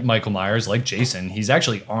because like Michael Myers, like Jason, he's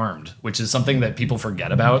actually armed, which is something that people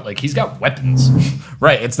forget about. Like he's got weapons.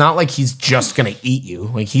 right? It's not like he's just gonna eat you.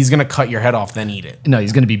 Like he's gonna cut your head off then eat it. No,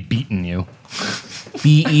 he's going to be beating you.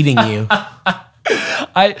 Be eating you.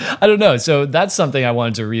 I don't know. So that's something I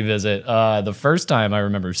wanted to revisit. The first time I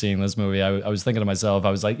remember seeing this movie, I was thinking to myself,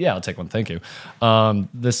 I was like, yeah, I'll take one. Thank you.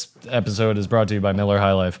 This episode is brought to you by Miller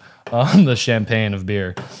High Life, the champagne of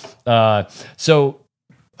beer. Going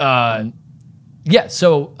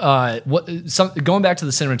back to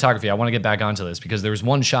the cinematography, I want to get back onto this because there was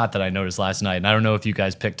one shot that I noticed last night, and I don't know if you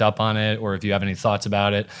guys picked up on it or if you have any thoughts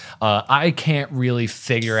about it. I can't really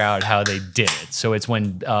figure out how they did it. So it's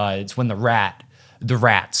when the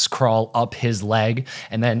rats crawl up his leg,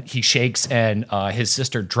 and then he shakes, and his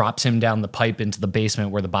sister drops him down the pipe into the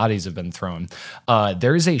basement where the bodies have been thrown.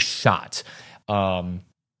 There is a shot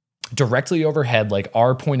directly overhead, like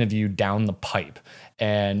our point of view down the pipe,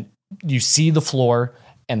 and you see the floor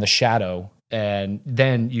and the shadow, and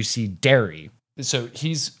then you see Derry. So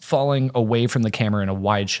he's falling away from the camera in a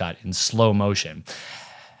wide shot in slow motion.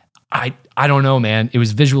 I don't know, man. It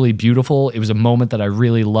was visually beautiful. It was a moment that I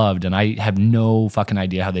really loved, and I have no fucking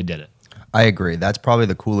idea how they did it. I agree. That's probably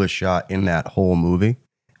the coolest shot in that whole movie,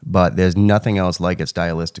 but there's nothing else like it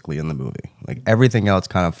stylistically in the movie. Like everything else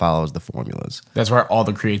kind of follows the formulas. That's where all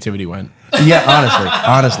the creativity went. Yeah,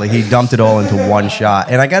 honestly, he dumped it all into one shot.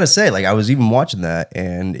 And I got to say, like I was even watching that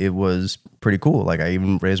and it was pretty cool. Like I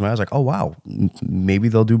even raised my eyes like, oh wow, maybe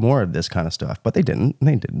they'll do more of this kind of stuff. But they didn't,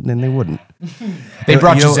 and they wouldn't. They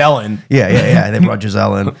brought Giselle in. Yeah. They brought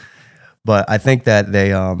Giselle in. But I think that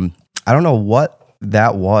they, I don't know what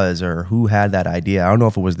that was or who had that idea. I don't know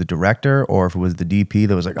if it was the director or if it was the DP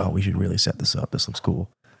that was like, oh, we should really set this up. This looks cool.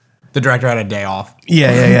 The director had a day off.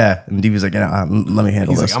 Yeah. And the DP was like, let me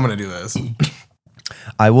handle He's this. like, I'm going to do this.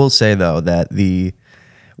 I will say though that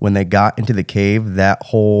when they got into the cave, that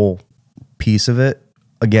whole piece of it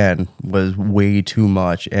again was way too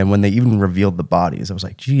much. And when they even revealed the bodies, I was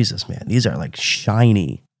like, Jesus, man, these are like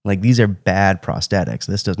shiny. Like these are bad prosthetics.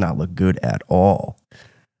 This does not look good at all.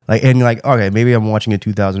 Okay, maybe I'm watching a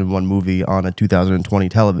 2001 movie on a 2020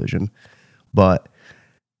 television, but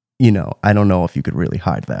I don't know if you could really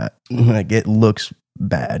hide that. Like it looks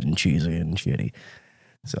bad and cheesy and shitty.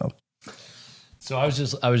 So I was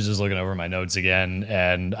just looking over my notes again,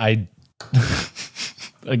 and I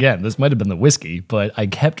again, this might have been the whiskey, but I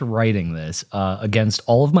kept writing this against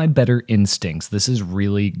all of my better instincts. This is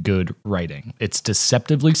really good writing. It's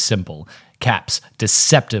deceptively simple. Caps,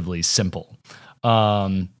 deceptively simple.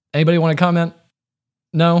 Anybody want to comment?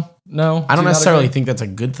 No. I don't necessarily think that's a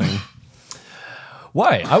good thing.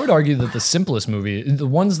 Why? I would argue that the simplest movie, the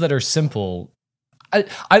ones that are simple.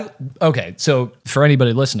 Okay, so for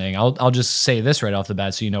anybody listening, I'll just say this right off the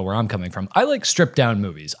bat so you know where I'm coming from. I like stripped down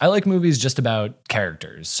movies. I like movies just about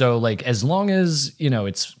characters. So like as long as,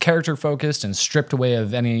 it's character focused and stripped away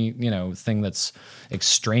of any, thing that's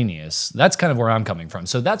extraneous, that's kind of where I'm coming from.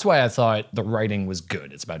 So that's why I thought the writing was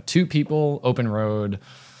good. It's about two people, open road.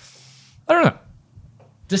 I don't know.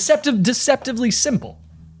 Deceptively simple.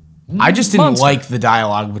 I just didn't like the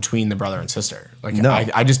dialogue between the brother and sister. Like, no.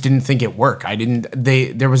 I just didn't think it worked.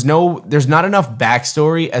 There's not enough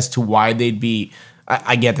backstory as to why they'd be,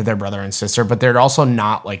 I get that they're brother and sister, but they're also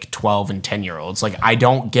not like 12 and 10-year-olds. Like, I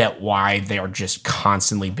don't get why they are just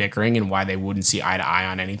constantly bickering and why they wouldn't see eye to eye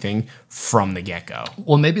on anything from the get-go.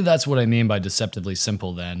 Well, maybe that's what I mean by deceptively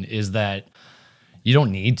simple then, is that you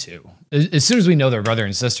don't need to. As soon as we know they're brother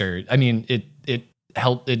and sister, I mean,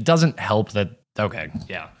 it doesn't help that. Okay,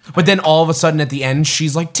 yeah. But then all of a sudden at the end,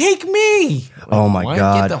 she's like, "Take me!" Like, oh my what?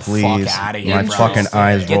 God, Get the please. fuck out of here, My bro. fucking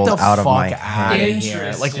eyes Get rolled the out of my fuck head. outta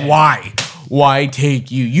here. Like, why? Why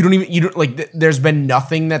take you? You don't like. There's been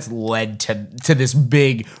nothing that's led to this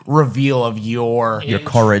big reveal of your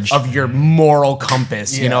courage, of your moral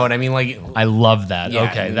compass. You know what I mean? Like, I love that.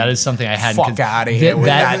 Yeah, okay, that is something I hadn't. fuck out of here with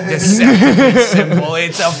that deceptively simple.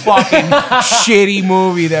 It's a fucking shitty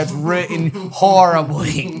movie that's written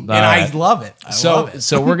horribly, and I love it. So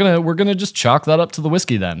we're gonna just chalk that up to the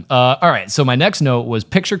whiskey then. All right. So my next note was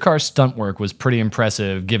picture car stunt work was pretty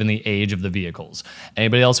impressive given the age of the vehicles.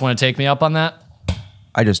 Anybody else want to take me up on that?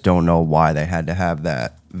 I just don't know why they had to have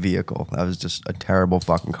that vehicle. That was just a terrible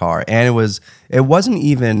fucking car. And it wasn't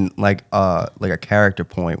even like a character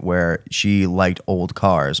point where she liked old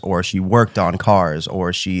cars or she worked on cars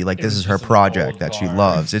or she this is her project that she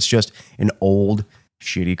loves. It's just an old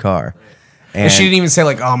shitty car. And she didn't even say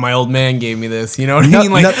like, "Oh, my old man gave me this." You know what I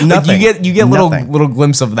mean? Like, nothing. You get little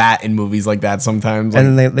glimpse of that in movies like that sometimes. Like,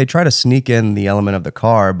 and then they try to sneak in the element of the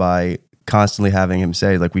car by constantly having him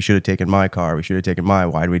say like, "We should have taken my car. We should have taken my.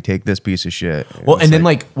 Why did we take this piece of shit?" And then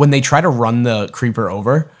when they try to run the creeper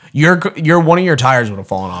over, your one of your tires would have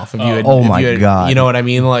fallen off if you had. Oh my God! You know what I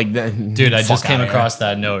mean? Like, dude, I just came across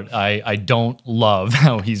that note. I don't love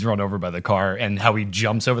how he's run over by the car and how he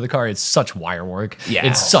jumps over the car. It's such wire work. Yeah,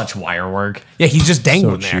 it's such wire work. Yeah, he's just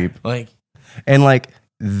dangling so cheap. there. And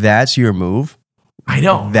that's your move. I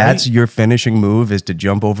know. That's your finishing move is to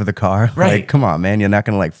jump over the car. Right. Like, come on, man. You're not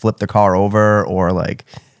gonna flip the car over or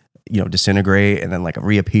disintegrate and then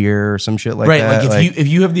reappear or some shit like that. Right. Like if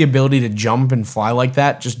you have the ability to jump and fly like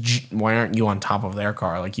that, why aren't you on top of their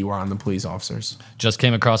car like you were on the police officers? Just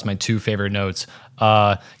came across my two favorite notes.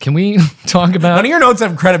 Can we talk about? None of your notes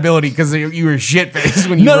have credibility because you were shit faced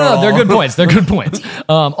when you. No, they're good points. They're good points.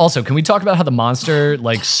 Also, can we talk about how the monster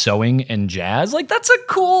sewing and jazz? That's a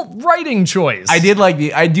cool writing choice. I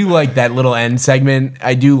do like that little end segment.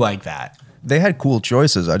 I do like that. They had cool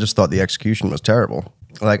choices. I just thought the execution was terrible.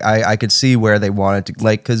 I could see where they wanted to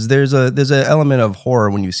because there's an element of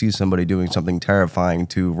horror when you see somebody doing something terrifying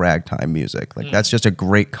to ragtime music. That's just a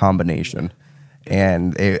great combination.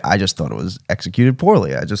 And I just thought it was executed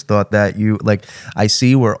poorly. I just thought that I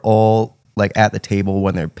see we're all at the table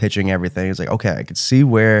when they're pitching everything. It's okay, I could see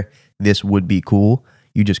where this would be cool.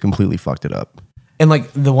 You just completely fucked it up. And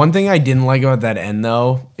like the one thing I didn't like about that end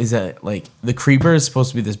though is that like the creeper is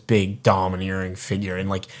supposed to be this big domineering figure, and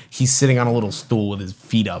like he's sitting on a little stool with his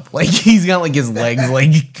feet up, like he's got like his legs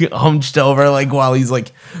like hunched over, like while he's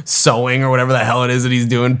like sewing or whatever the hell it is that he's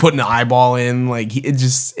doing, putting the eyeball in. Like it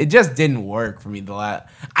just didn't work for me.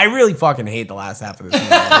 I really fucking hate the last half of this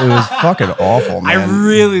movie. It was fucking awful, man. I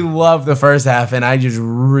really love the first half, and I just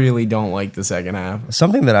really don't like the second half.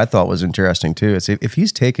 Something that I thought was interesting too is if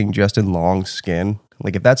he's taking Justin Long's skin,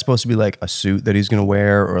 like if that's supposed to be like a suit that he's gonna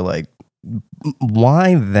wear, or like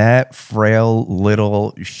why that frail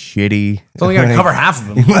little shitty? It's only gonna cover half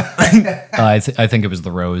of him. I think it was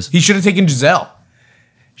the rose. He should have taken Giselle.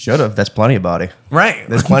 Should have. That's plenty of body. Right.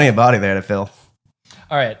 There's plenty of body there to fill.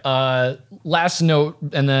 All right. Last note,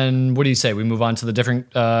 and then what do you say? We move on to the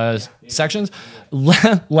different sections.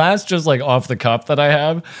 Last, just like off the cuff that I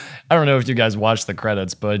have. I don't know if you guys watched the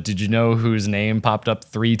credits, but did you know whose name popped up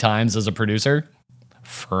 3 times as a producer?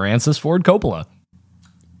 Francis Ford Coppola.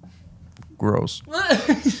 Gross.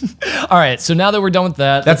 All right. So now that we're done with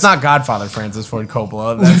that, That's not Godfather Francis Ford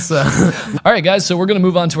Coppola. That's all right, guys. So we're going to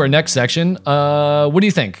move on to our next section. What do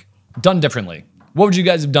you think? Done differently. What would you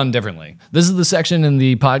guys have done differently? This is the section in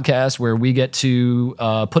the podcast where we get to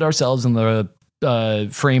put ourselves in the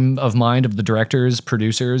frame of mind of the directors,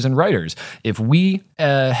 producers, and writers. If we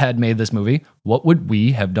had made this movie, what would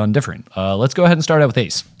we have done different? Let's go ahead and start out with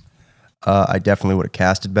Ace. I definitely would have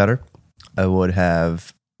casted better. I would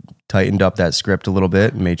have tightened up that script a little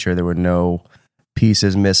bit and made sure there were no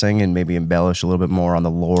pieces missing, and maybe embellished a little bit more on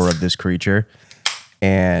the lore of this creature.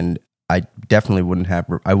 And I definitely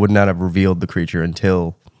would not have revealed the creature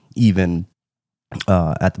until even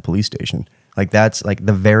at the police station. Like that's like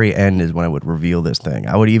the very end is when I would reveal this thing.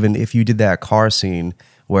 I would even, if you did that car scene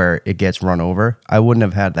where it gets run over, I wouldn't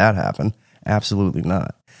have had that happen. Absolutely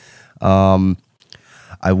not.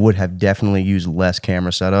 I would have definitely used less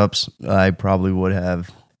camera setups. I probably would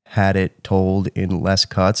have had it told in less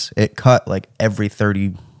cuts. It cut like every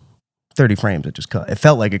 30 frames. It just cut. It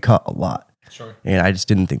felt like it cut a lot. Sure. And I just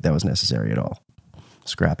didn't think that was necessary at all.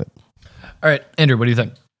 Scrap it. All right, Andrew, what do you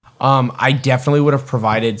think? I definitely would have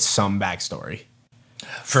provided some backstory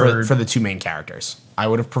for the 2 main characters. I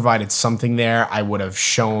would have provided something there. I would have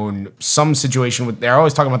shown some situation with. They're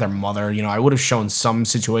always talking about their mother. You know, I would have shown some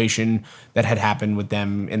situation that had happened with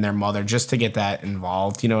them and their mother just to get that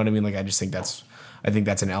involved. You know what I mean? Like, I think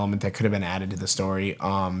that's an element that could have been added to the story.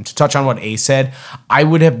 To touch on what Ace said, I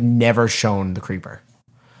would have never shown the creeper.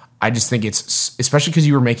 I just think it's, especially because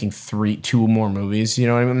you were making 2 more movies, you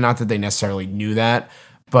know what I mean? Not that they necessarily knew that,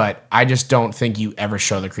 but I just don't think you ever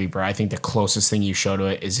show the creeper. I think the closest thing you show to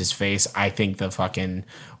it is his face. I think the fucking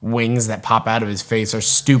wings that pop out of his face are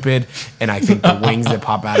stupid, and I think the wings that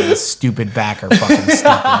pop out of his stupid back are fucking stupid.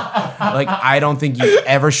 Like, I don't think you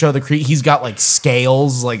ever show the creeper. He's got like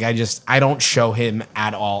scales. Like, I don't show him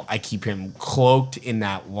at all. I keep him cloaked in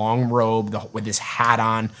that long robe with his hat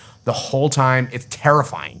on the whole time. It's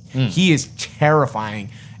terrifying. He is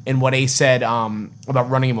terrifying. And what Ace said about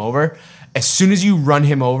running him over, as soon as you run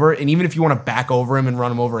him over, and even if you want to back over him and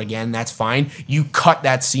run him over again, that's fine. You cut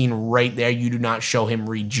that scene right there. You do not show him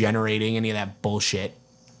regenerating, any of that bullshit.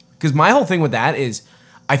 Because my whole thing with that is,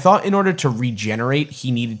 I thought in order to regenerate,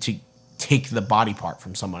 he needed to take the body part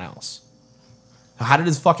from someone else. How did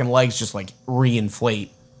his fucking legs just like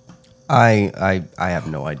reinflate? I have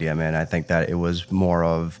no idea, man. I think that it was more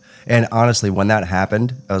of, and honestly, when that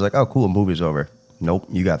happened, I was like, oh, cool, movie's over. Nope,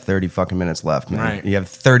 you got 30 fucking minutes left, man. Right. You have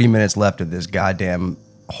 30 minutes left of this goddamn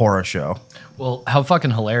horror show. Well, how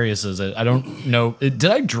fucking hilarious is it? I don't know. Did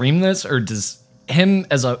I dream this, or does him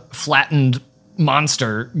as a flattened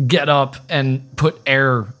monster get up and put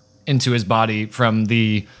air into his body from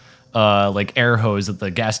the like air hose at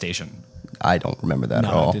the gas station? I don't remember that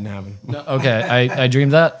at all. No, it didn't happen. No, okay, I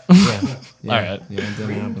dreamed that. Yeah. All right. Yeah, it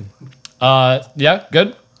didn't happen. Yeah,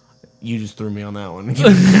 good. You just threw me on that one.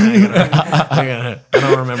 I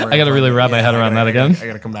don't remember. I gotta really wrap my head around that again. I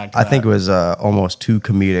gotta come back to I that. think it was almost too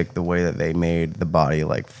comedic the way that they made the body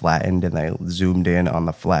like flattened, and they zoomed in on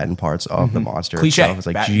the flattened parts of the monster Cliche. itself. It's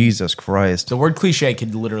like, That- Jesus Christ. the word cliche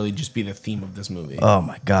could literally just be the theme of this movie. Oh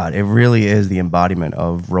my God. It really is the embodiment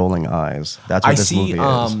of rolling eyes. That's what I this see. movie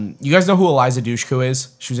is. You guys know who Eliza Dushku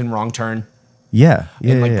is? She was in Wrong Turn Yeah.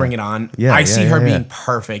 and yeah. Bring It On. Yeah, I see yeah, her yeah, being yeah.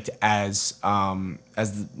 perfect as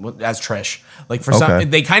Trish. Like for Okay. some,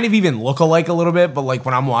 they kind of even look alike a little bit. But like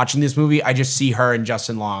when I'm watching this movie, I just see her and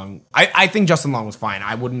Justin Long. I think Justin Long was fine.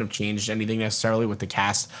 I wouldn't have changed anything necessarily with the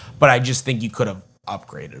cast, but I just think you could have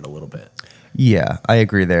upgraded a little bit. Yeah, I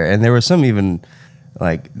agree there. And there was some even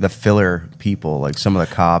like the filler people, like some of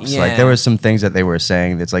the cops. Yeah. Like there were some things that they were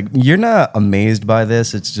saying that's like, you're not amazed by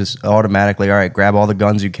this. It's just automatically, all right, grab all the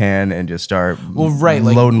guns you can and just start Like,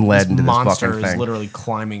 loading lead this into this monster fucking is thing. literally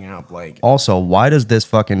climbing up. Like, Also, why does this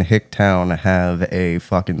fucking hick town have a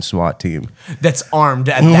fucking SWAT team? that's armed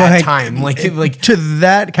at that Like, time. Like to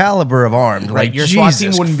that caliber of armed. right, Like your SWAT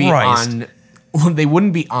team Jesus wouldn't Christ. be on. They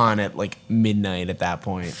wouldn't be on at like midnight at that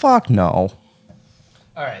point. Fuck no.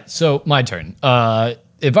 All right, so my turn.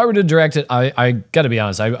 If I were to direct it, I got to be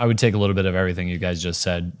honest, I would take a little bit of everything you guys just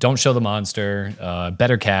said. Don't show the monster,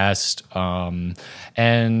 better cast, and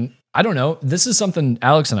I don't know. This is something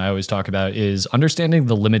Alex and I always talk about, is understanding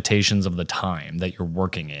the limitations of the time that you're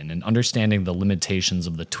working in and understanding the limitations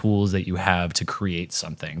of the tools that you have to create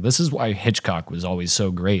something. This is why Hitchcock was always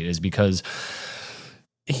so great, is because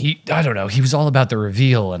he was all about the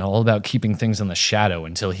reveal and all about keeping things in the shadow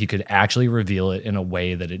until he could actually reveal it in a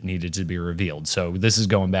way that it needed to be revealed. So this is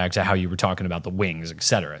going back to how you were talking about the wings,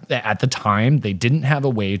 etc. At the time, they didn't have a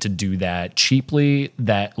way to do that cheaply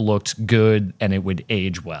that looked good and it would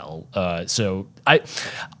age well. So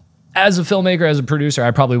as a filmmaker, as a producer,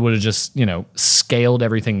 I probably would have just, scaled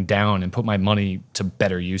everything down and put my money to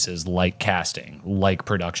better uses, like casting, like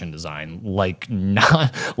production design, like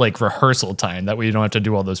not like rehearsal time. That way you don't have to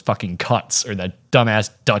do all those fucking cuts or that dumbass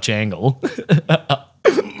Dutch angle.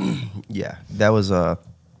 Yeah, that was I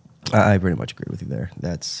pretty much agree with you there.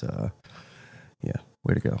 That's yeah,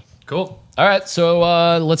 way to go. Cool. All right, so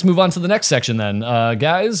let's move on to the next section then,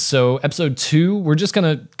 guys. So episode 2, we're just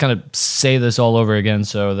gonna kind of say this all over again,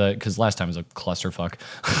 so that because last time was a clusterfuck.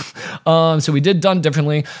 So we did Done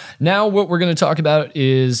Differently. Now what we're gonna talk about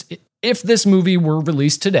is if this movie were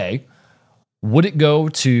released today, would it go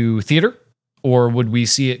to theater or would we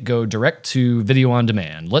see it go direct to video on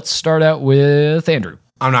demand? Let's start out with Andrew.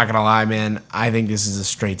 I'm not gonna lie, man. I think this is a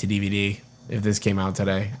straight to DVD. If this came out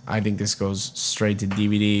today, I think this goes straight to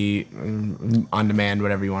DVD, on demand,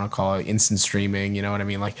 whatever you want to call it, instant streaming. You know what I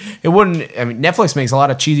mean? Like it wouldn't. I mean, Netflix makes a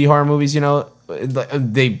lot of cheesy horror movies.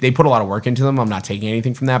 They put a lot of work into them. I'm not taking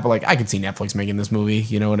anything from that, but like I could see Netflix making this movie.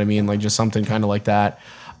 You know what I mean? Like just something kind of like that.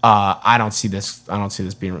 I don't see this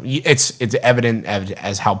being. It's evident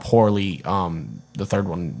as how poorly the third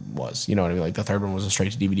one was. You know what I mean? Like the third one was a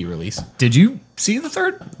straight to DVD release. Did you see the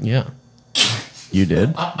third? Yeah. You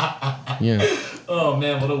did? Yeah. Oh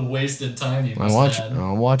man, what a wasted time you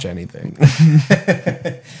I'll watch anything.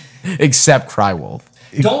 Except Cry Wolf.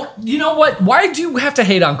 You know what? Why do you have to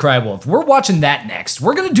hate on Cry Wolf? We're watching that next.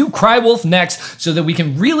 We're going to do Cry Wolf next so that we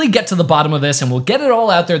can really get to the bottom of this and we'll get it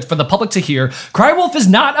all out there for the public to hear. Cry Wolf is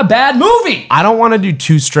not a bad movie. I don't want to do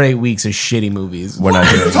 2 straight weeks of shitty movies. We're not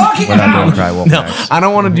doing Cry Wolf next. I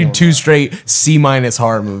don't want to do 2 straight C-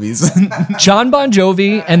 horror movies. John Bon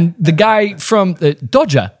Jovi and the guy from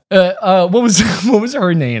Doja. What was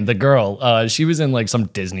her name? The girl. She was in like some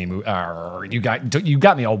Disney movie. You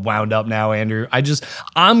got me all wound up now, Andrew.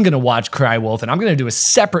 I'm gonna watch Cry Wolf, and I'm gonna do a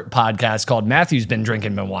separate podcast called Matthew's Been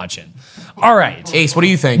Drinking, Been Watching. All right, Ace, what do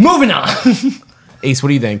you think? moving on. Ace, what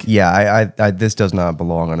do you think? Yeah, I this does not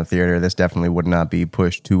belong on a theater. This definitely would not be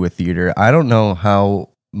pushed to a theater. I don't know how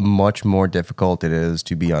much more difficult it is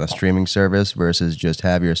to be on a streaming service versus just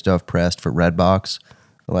have your stuff pressed for Redbox.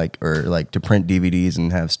 Or to print DVDs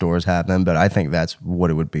and have stores have them, but I think that's what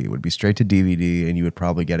it would be. It would be straight to DVD, and you would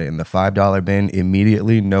probably get it in the $5 bin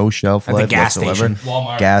immediately, no shelf life gas whatsoever. station.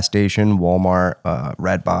 Walmart. Gas station, Walmart,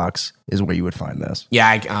 Redbox is where you would find this.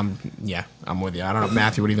 Yeah, I'm with you. I don't know,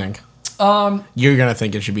 Matthew. What do you think? You're gonna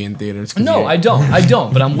think it should be in theaters. No, I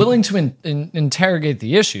don't. But I'm willing to interrogate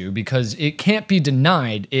the issue because it can't be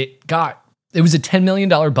denied. It was a $10 million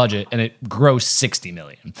budget and it grossed $60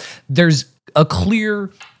 million. There's a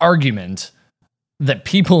clear argument that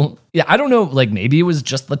people, I don't know, like maybe it was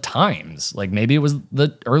just the times, like maybe it was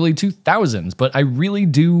the early 2000s, but I really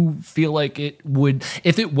do feel like it would,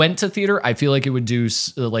 if it went to theater, I feel like it would do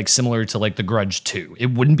like similar to like The Grudge 2. It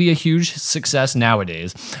wouldn't be a huge success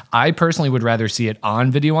nowadays. I personally would rather see it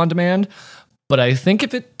on video on demand, but I think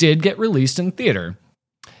if it did get released in theater,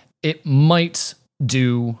 it might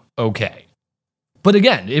do okay. But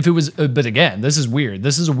again, this is weird.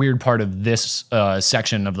 This is a weird part of this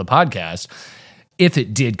section of the podcast. If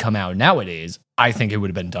it did come out nowadays, I think it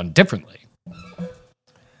would have been done differently.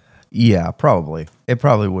 Yeah, probably. It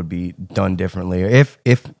probably would be done differently.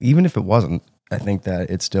 Even if it wasn't, I think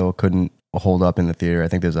that it still couldn't hold up in the theater. I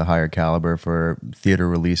think there's a higher caliber for theater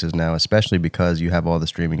releases now, especially because you have all the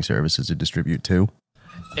streaming services to distribute too.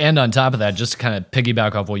 And on top of that, just to kind of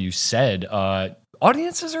piggyback off what you said,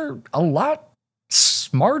 audiences are a lot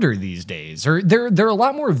smarter these days, or they're a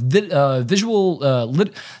lot more visually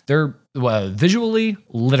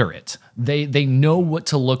literate. They know what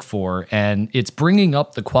to look for, and it's bringing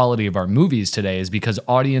up the quality of our movies today is because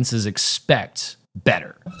audiences expect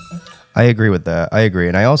better. I agree with that. I agree,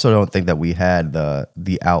 and I also don't think that we had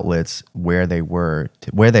the outlets where they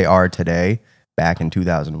are today back in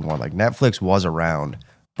 2001. Like Netflix was around,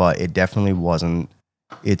 but it definitely wasn't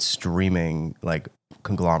its streaming like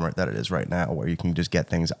conglomerate that it is right now, where you can just get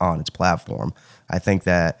things on its platform. I think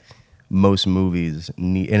that most movies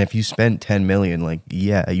need, and if you spend 10 million, like,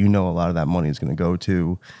 yeah, you know, a lot of that money is going to go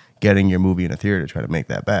to getting your movie in a theater to try to make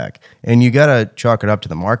that back. And you got to chalk it up to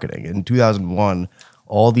the marketing. In 2001,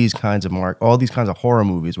 all these kinds of horror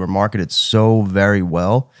movies were marketed so very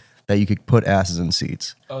well that you could put asses in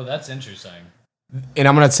seats. Oh, that's interesting. And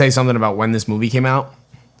I'm going to say something about when this movie came out.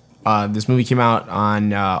 This movie came out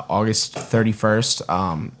on August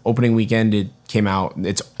 31st. Opening weekend, it came out.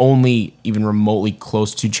 Its only even remotely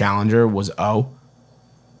close to challenger was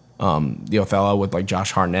the Othello with like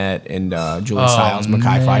Josh Hartnett and Julie Stiles,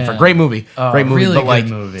 Mekhi Phifer. Great movie. Great movie. Really but like,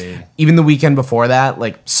 good movie. Even the weekend before that,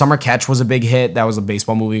 like Summer Catch was a big hit. That was a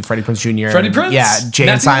baseball movie. Freddie Prinze Jr. Freddie Prinze? Yeah. Jay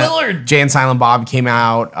and Matthew Silent Bob came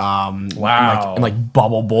out. Wow. And like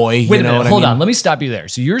Bubble Boy. Wait a minute, hold on. Let me stop you there.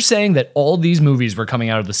 So you're saying that all these movies were coming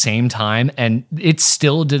out at the same time and it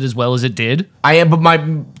still did as well as it did? I am,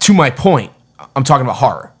 but to my point, I'm talking about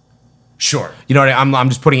horror. Sure. You know what I'm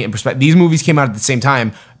just putting it in perspective. These movies came out at the same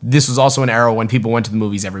time. This was also an era when people went to the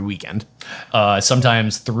movies every weekend.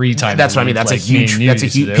 Sometimes 3 times. That's what I mean. That's a huge.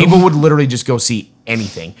 People would literally just go see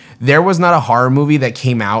anything. There was not a horror movie that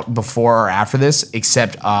came out before or after this,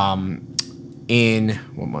 except in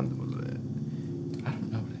what month was it? I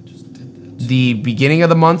don't know. I just did that. The beginning of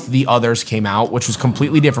the month, The Others came out, which was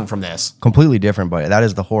completely different from this. Completely different, but that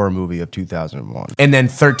is the horror movie of 2001. And then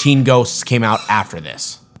 13 Ghosts came out after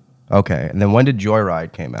this. Okay, and then when did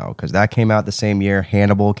Joyride came out? Because that came out the same year.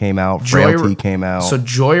 Hannibal came out. Frailty came out. So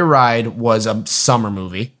Joyride was a summer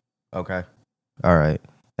movie. Okay, all right,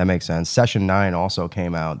 that makes sense. Session 9 also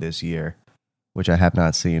came out this year, which I have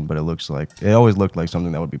not seen, but it always looked like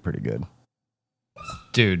something that would be pretty good.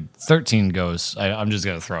 Dude, 13 Ghosts. I'm just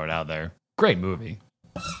gonna throw it out there. Great movie.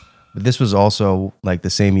 But this was also like the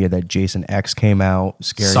same year that Jason X came out.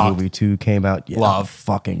 Scary Movie 2 came out. Yeah, Love.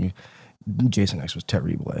 Fucking Jason X was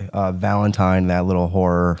terrible. Valentine, that little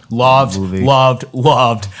horror movie. Loved.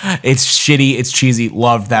 It's shitty. It's cheesy.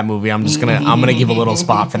 Loved that movie. I'm gonna give a little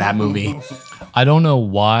spot for that movie. I don't know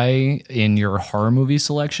why in your horror movie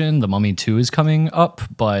selection, The Mummy 2 is coming up,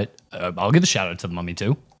 but I'll give a shout out to The Mummy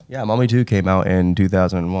 2. Yeah, Mummy 2 came out in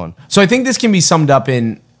 2001. So I think this can be summed up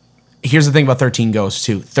in. Here's the thing about 13 Ghosts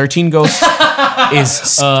too. 13 Ghosts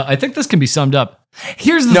is. I think this can be summed up.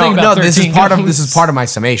 Here's the thing about 13 this is part of my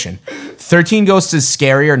summation. 13 Ghosts is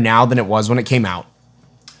scarier now than it was when it came out.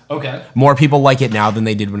 Okay. More people like it now than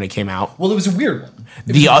they did when it came out. Well, it was a weird one.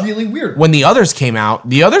 It was a really weird one. When The Others came out,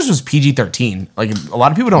 The Others was PG-13. Like a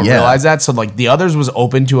lot of people don't realize that. So like The Others was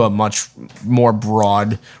open to a much more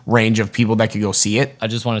broad range of people that could go see it. I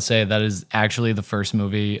just want to say that is actually the first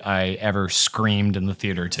movie I ever screamed in the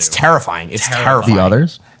theater to. It's terrifying. It's terrifying. The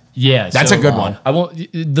Others? Yeah, that's a good one. I won't.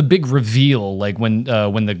 The big reveal, like when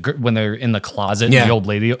they're in the closet, the old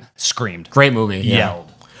lady screamed. Great movie.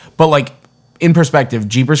 Yelled. But like in perspective,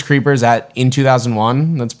 Jeepers Creepers in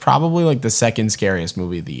 2001, that's probably like the second scariest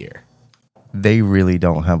movie of the year. They really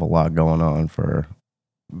don't have a lot going on for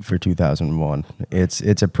 2001.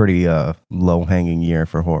 It's a pretty low hanging year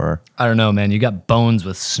for horror. I don't know, man. You got Bones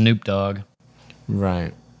with Snoop Dogg.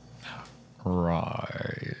 Right.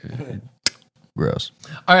 Gross.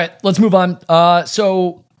 All right, let's move on.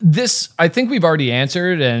 So this, I think we've already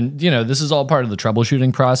answered, and this is all part of the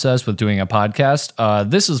troubleshooting process with doing a podcast.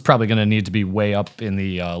 This is probably going to need to be way up in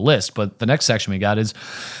the list, but the next section we got is,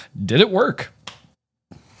 did it work?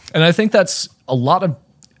 And I think that's a lot of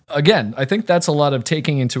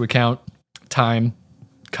taking into account time,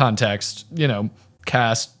 context,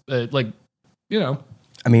 cast,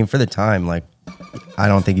 I mean, for the time, like, I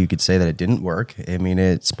don't think you could say that it didn't work. I mean,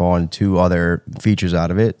 it spawned 2 other features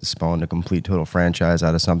out of it. It spawned a complete total franchise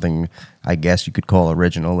out of something I guess you could call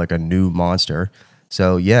original, like a new monster.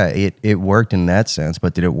 So yeah, it worked in that sense,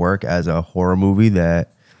 but did it work as a horror movie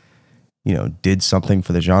that, did something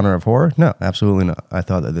for the genre of horror? No, absolutely not. I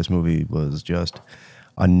thought that this movie was just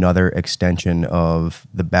another extension of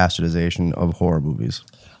the bastardization of horror movies.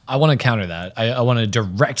 I want to counter that. I want to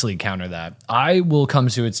directly counter that. I will come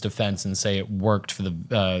to its defense and say it worked for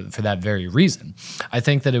that very reason. I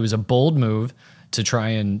think that it was a bold move to try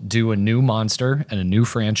and do a new monster and a new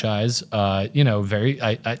franchise. I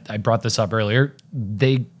brought this up earlier.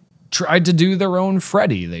 They tried to do their own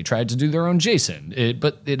Freddy. They tried to do their own Jason.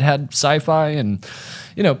 But it had sci-fi and,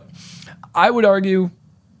 I would argue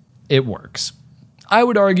it works. I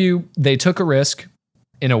would argue they took a risk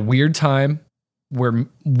in a weird time where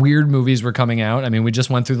weird movies were coming out. I mean, we just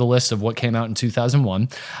went through the list of what came out in 2001.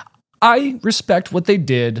 I respect what they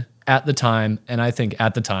did at the time, and I think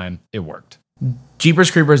at the time it worked. Jeepers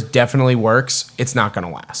Creepers definitely works. It's not going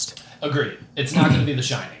to last. Agreed. It's not going to be The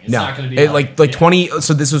Shining. It's No, not going to be like 20.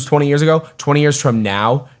 So this was 20 years ago. 20 years from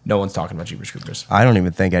now, no one's talking about Jeepers Creepers. I don't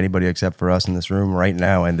even think anybody except for us in this room right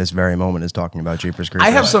now and this very moment is talking about Jeepers Creepers. I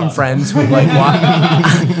have some friends who like watch.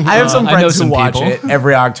 I have some friends who watch people. it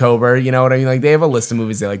every October. You know what I mean? Like they have a list of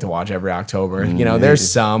movies they like to watch every October.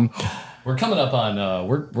 There's some. We're coming up on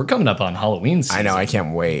we're coming up on Halloween season. I know. I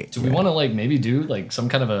can't wait. Do we want to like maybe do like some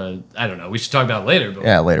kind of a, I don't know. We should talk about it later. But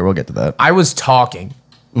Yeah, later. We'll get to that. I was talking.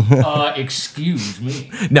 Excuse me.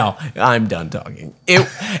 No, I'm done talking.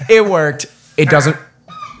 It worked. It doesn't.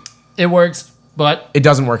 It works, but It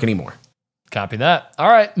doesn't work anymore. copy that. All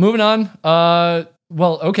right, moving on.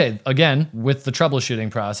 Well, okay, again, with the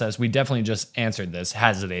troubleshooting process, we definitely just answered this.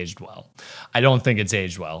 Has it aged well? I don't think it's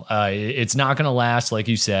aged well. It's not going to last, like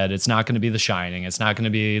you said. It's not going to be The Shining. It's not going to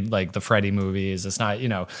be like the Freddy movies. It's not,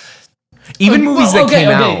 Even movies that came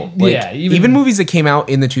okay. out, like, Yeah, even movies that came out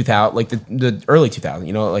in the 2000, like the early 2000,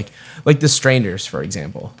 like The Strangers, for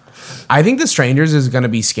example. I think The Strangers is going to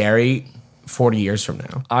be scary 40 years from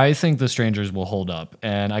now. I think The Strangers will hold up.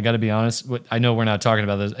 And I got to be honest, I know we're not talking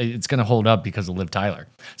about this. It's going to hold up because of Liv Tyler.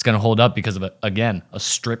 It's going to hold up because of, a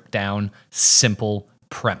stripped down, simple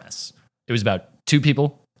premise. It was about two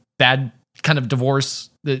people, bad kind of divorce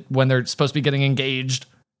when they're supposed to be getting engaged,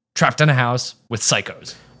 trapped in a house with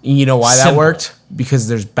psychos. You know why that Simple. worked? Because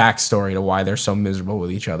there's backstory to why they're so miserable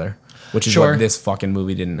with each other, which is Sure. what this fucking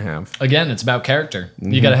movie didn't have. Again, it's about character.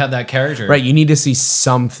 You got to have that character. Right, you need to see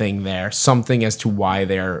something there, something as to why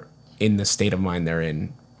they're in the state of mind they're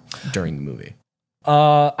in during the movie.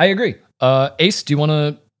 I agree. Ace, do you want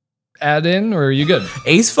to add in or are you good?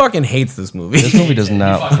 Ace fucking hates this movie. This movie does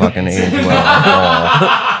not fucking age well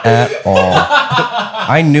at all.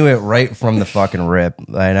 I knew it right from the fucking rip,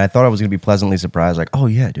 and I thought I was gonna be pleasantly surprised. Like, oh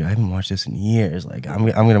yeah, dude, I haven't watched this in years. Like, I'm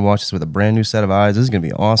gonna watch this with a brand new set of eyes. This is gonna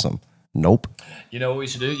be awesome. Nope. You know what we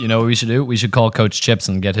should do? We should call Coach Chips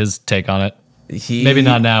and get his take on it. He- Maybe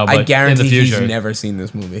not now, but I guarantee in the future. he's never seen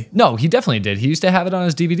this movie. No, he definitely did. He used to have it on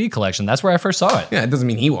his DVD collection. That's where I first saw it. Yeah, it doesn't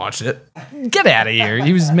mean he watched it. Get out of here.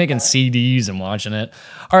 He was making CDs and watching it.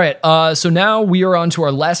 All right. So now we are on to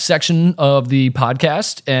our last section of the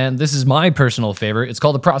podcast. And this is my personal favorite. It's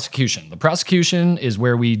called The Prosecution. The Prosecution is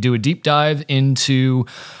where we do a deep dive into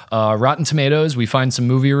Rotten Tomatoes. We find some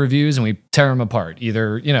movie reviews and we tear them apart.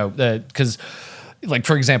 Either, because, like,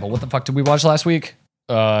 for example, what the fuck did we watch last week?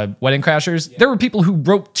 Wedding Crashers. Yeah. There were people who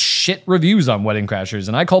wrote shit reviews on Wedding Crashers,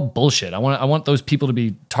 and I call bullshit. I want those people to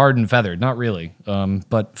be tarred and feathered. Not really,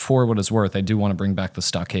 but for what it's worth, I do want to bring back the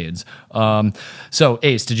stockades. So,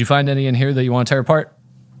 Ace, did you find any in here that you want to tear apart?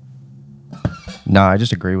 Nah, I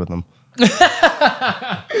just agree with them.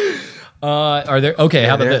 Are there? Okay,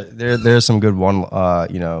 how about that? There's some good one,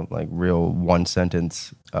 like real one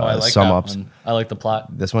sentence I like sum that ups. one. I like the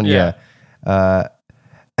plot. This one, yeah.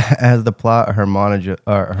 As the plot hemorrhages,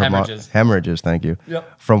 thank you.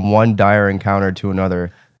 Yep. From one dire encounter to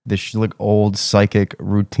another, this old psychic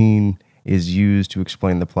routine is used to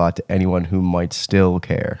explain the plot to anyone who might still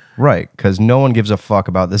care. Right, because no one gives a fuck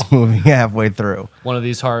about this movie halfway through. One of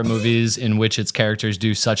these horror movies in which its characters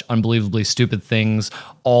do such unbelievably stupid things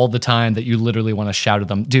all the time that you literally want to shout at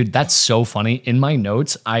them. Dude, that's so funny. In my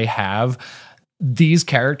notes, I have these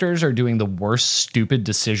characters are doing the worst stupid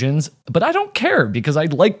decisions, but I don't care because I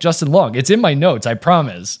like Justin Long. It's in my notes, I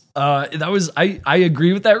promise. I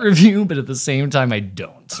agree with that review, but at the same time, I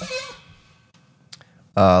don't.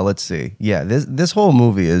 Let's see. Yeah, this whole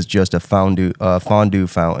movie is just a fondue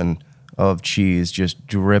fountain of cheese just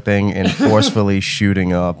dripping and forcefully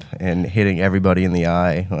shooting up and hitting everybody in the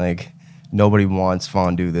eye. Like, nobody wants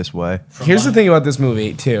fondue this way. Here's the thing about this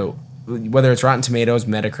movie, too. Whether it's Rotten Tomatoes,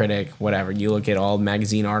 Metacritic, whatever, you look at all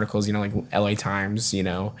magazine articles, like LA Times,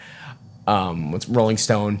 what's Rolling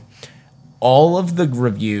Stone, all of the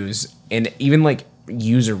reviews and even like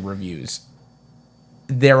user reviews,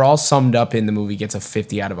 they're all summed up in the movie gets a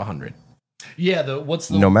 50 out of 100. Yeah,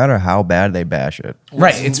 no matter how bad they bash it.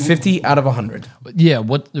 Right, it's 50 out of 100. Yeah,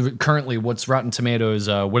 what's Rotten Tomatoes?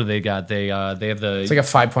 What do they got? They have the. It's like a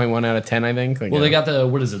 5.1 out of 10, I think. They got the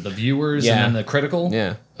the viewers and then the critical.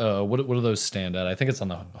 Yeah. What do those stand at? I think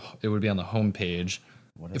it would be on the homepage.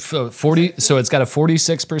 40. So it's got a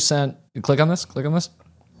 46%. Click on this.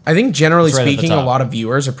 I think generally It's right at the speaking, a top. lot of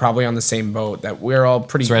viewers are probably on the same boat that we're all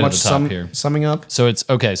pretty right at much the top here. summing up. So it's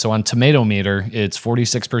okay. So on Tomato Meter, it's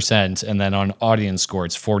 46%, and then on Audience Score,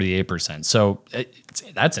 it's 48%. So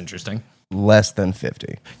that's interesting. Less than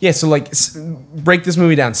 50. Yeah, so like break this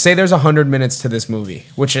movie down. Say there's 100 minutes to this movie,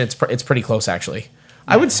 which it's pretty close actually.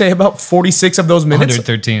 I would say about 46 of those minutes.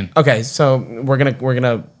 113. Okay, so we're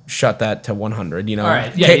gonna shut that to 100. You know, All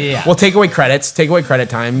right. Yeah. We'll take away credits, take away credit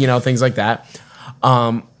time. You know, things like that.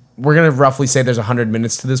 We're gonna roughly say there's 100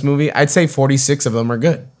 minutes to this movie. I'd say 46 of them are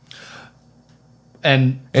good.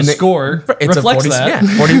 And the they- score It's reflects a 40, that. Yeah,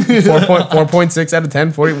 4.6 out of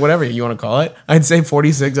 10, 40, whatever you want to call it. I'd say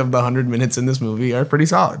 46 of the 100 minutes in this movie are pretty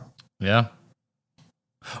solid. Yeah.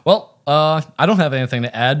 Well, I don't have anything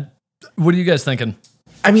to add. What are you guys thinking?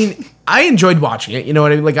 I mean, I enjoyed watching it. You know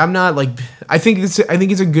what I mean? Like, I'm not like I think it's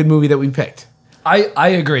a good movie that we picked I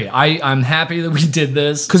agree. I'm happy that we did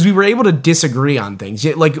this. because we were able to disagree on things.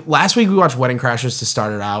 Yeah, like last week we watched Wedding Crashers to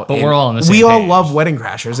start it out, But and we're all on the same We all page. love Wedding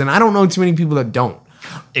Crashers, and I don't know too many people that don't.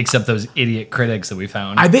 Except those idiot critics that we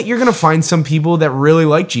found. I bet you're gonna find some people that really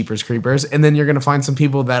like Jeepers Creepers, and then you're gonna find some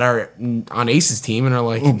people that are on Ace's team and are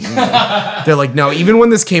like, they're like, no. Even when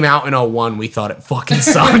this came out in 01, we thought it fucking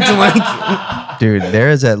sucked. Like, Dude, there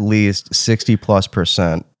is at least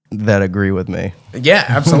 60+% that agree with me. yeah,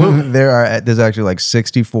 absolutely. There's actually like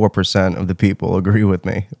 64% of the people agree with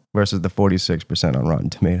me versus the 46% on Rotten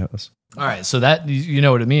Tomatoes. All right, so that you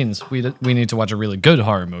know what it means. We need to watch a really good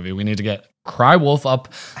horror movie. We need to get Cry Wolf up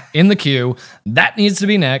in the queue. That needs to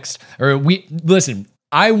be next. Or listen.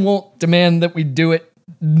 I won't demand that we do it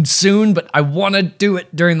soon, but I want to do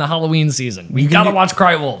it during the Halloween season. We gotta watch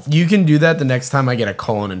Cry Wolf. You can do that the next time I get a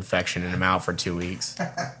colon infection and I'm out for 2 weeks.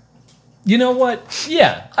 You know what?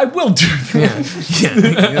 Yeah, I will do that.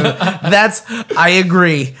 Yeah, I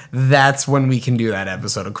agree. That's when we can do that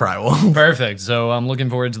episode of Cry Wolf. Perfect. So I'm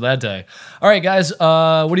looking forward to that day. All right, guys.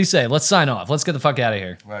 What do you say? Let's sign off. Let's get the fuck out of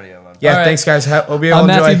here. Yeah, All right. thanks, guys. Hope you all I'm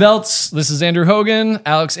enjoy. Matthew Belts. This is Andrew Hogan,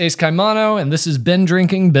 Alex Ace Caimano, and this is Ben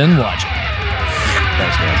Drinking, Ben Watching.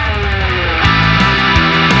 Thanks, guys.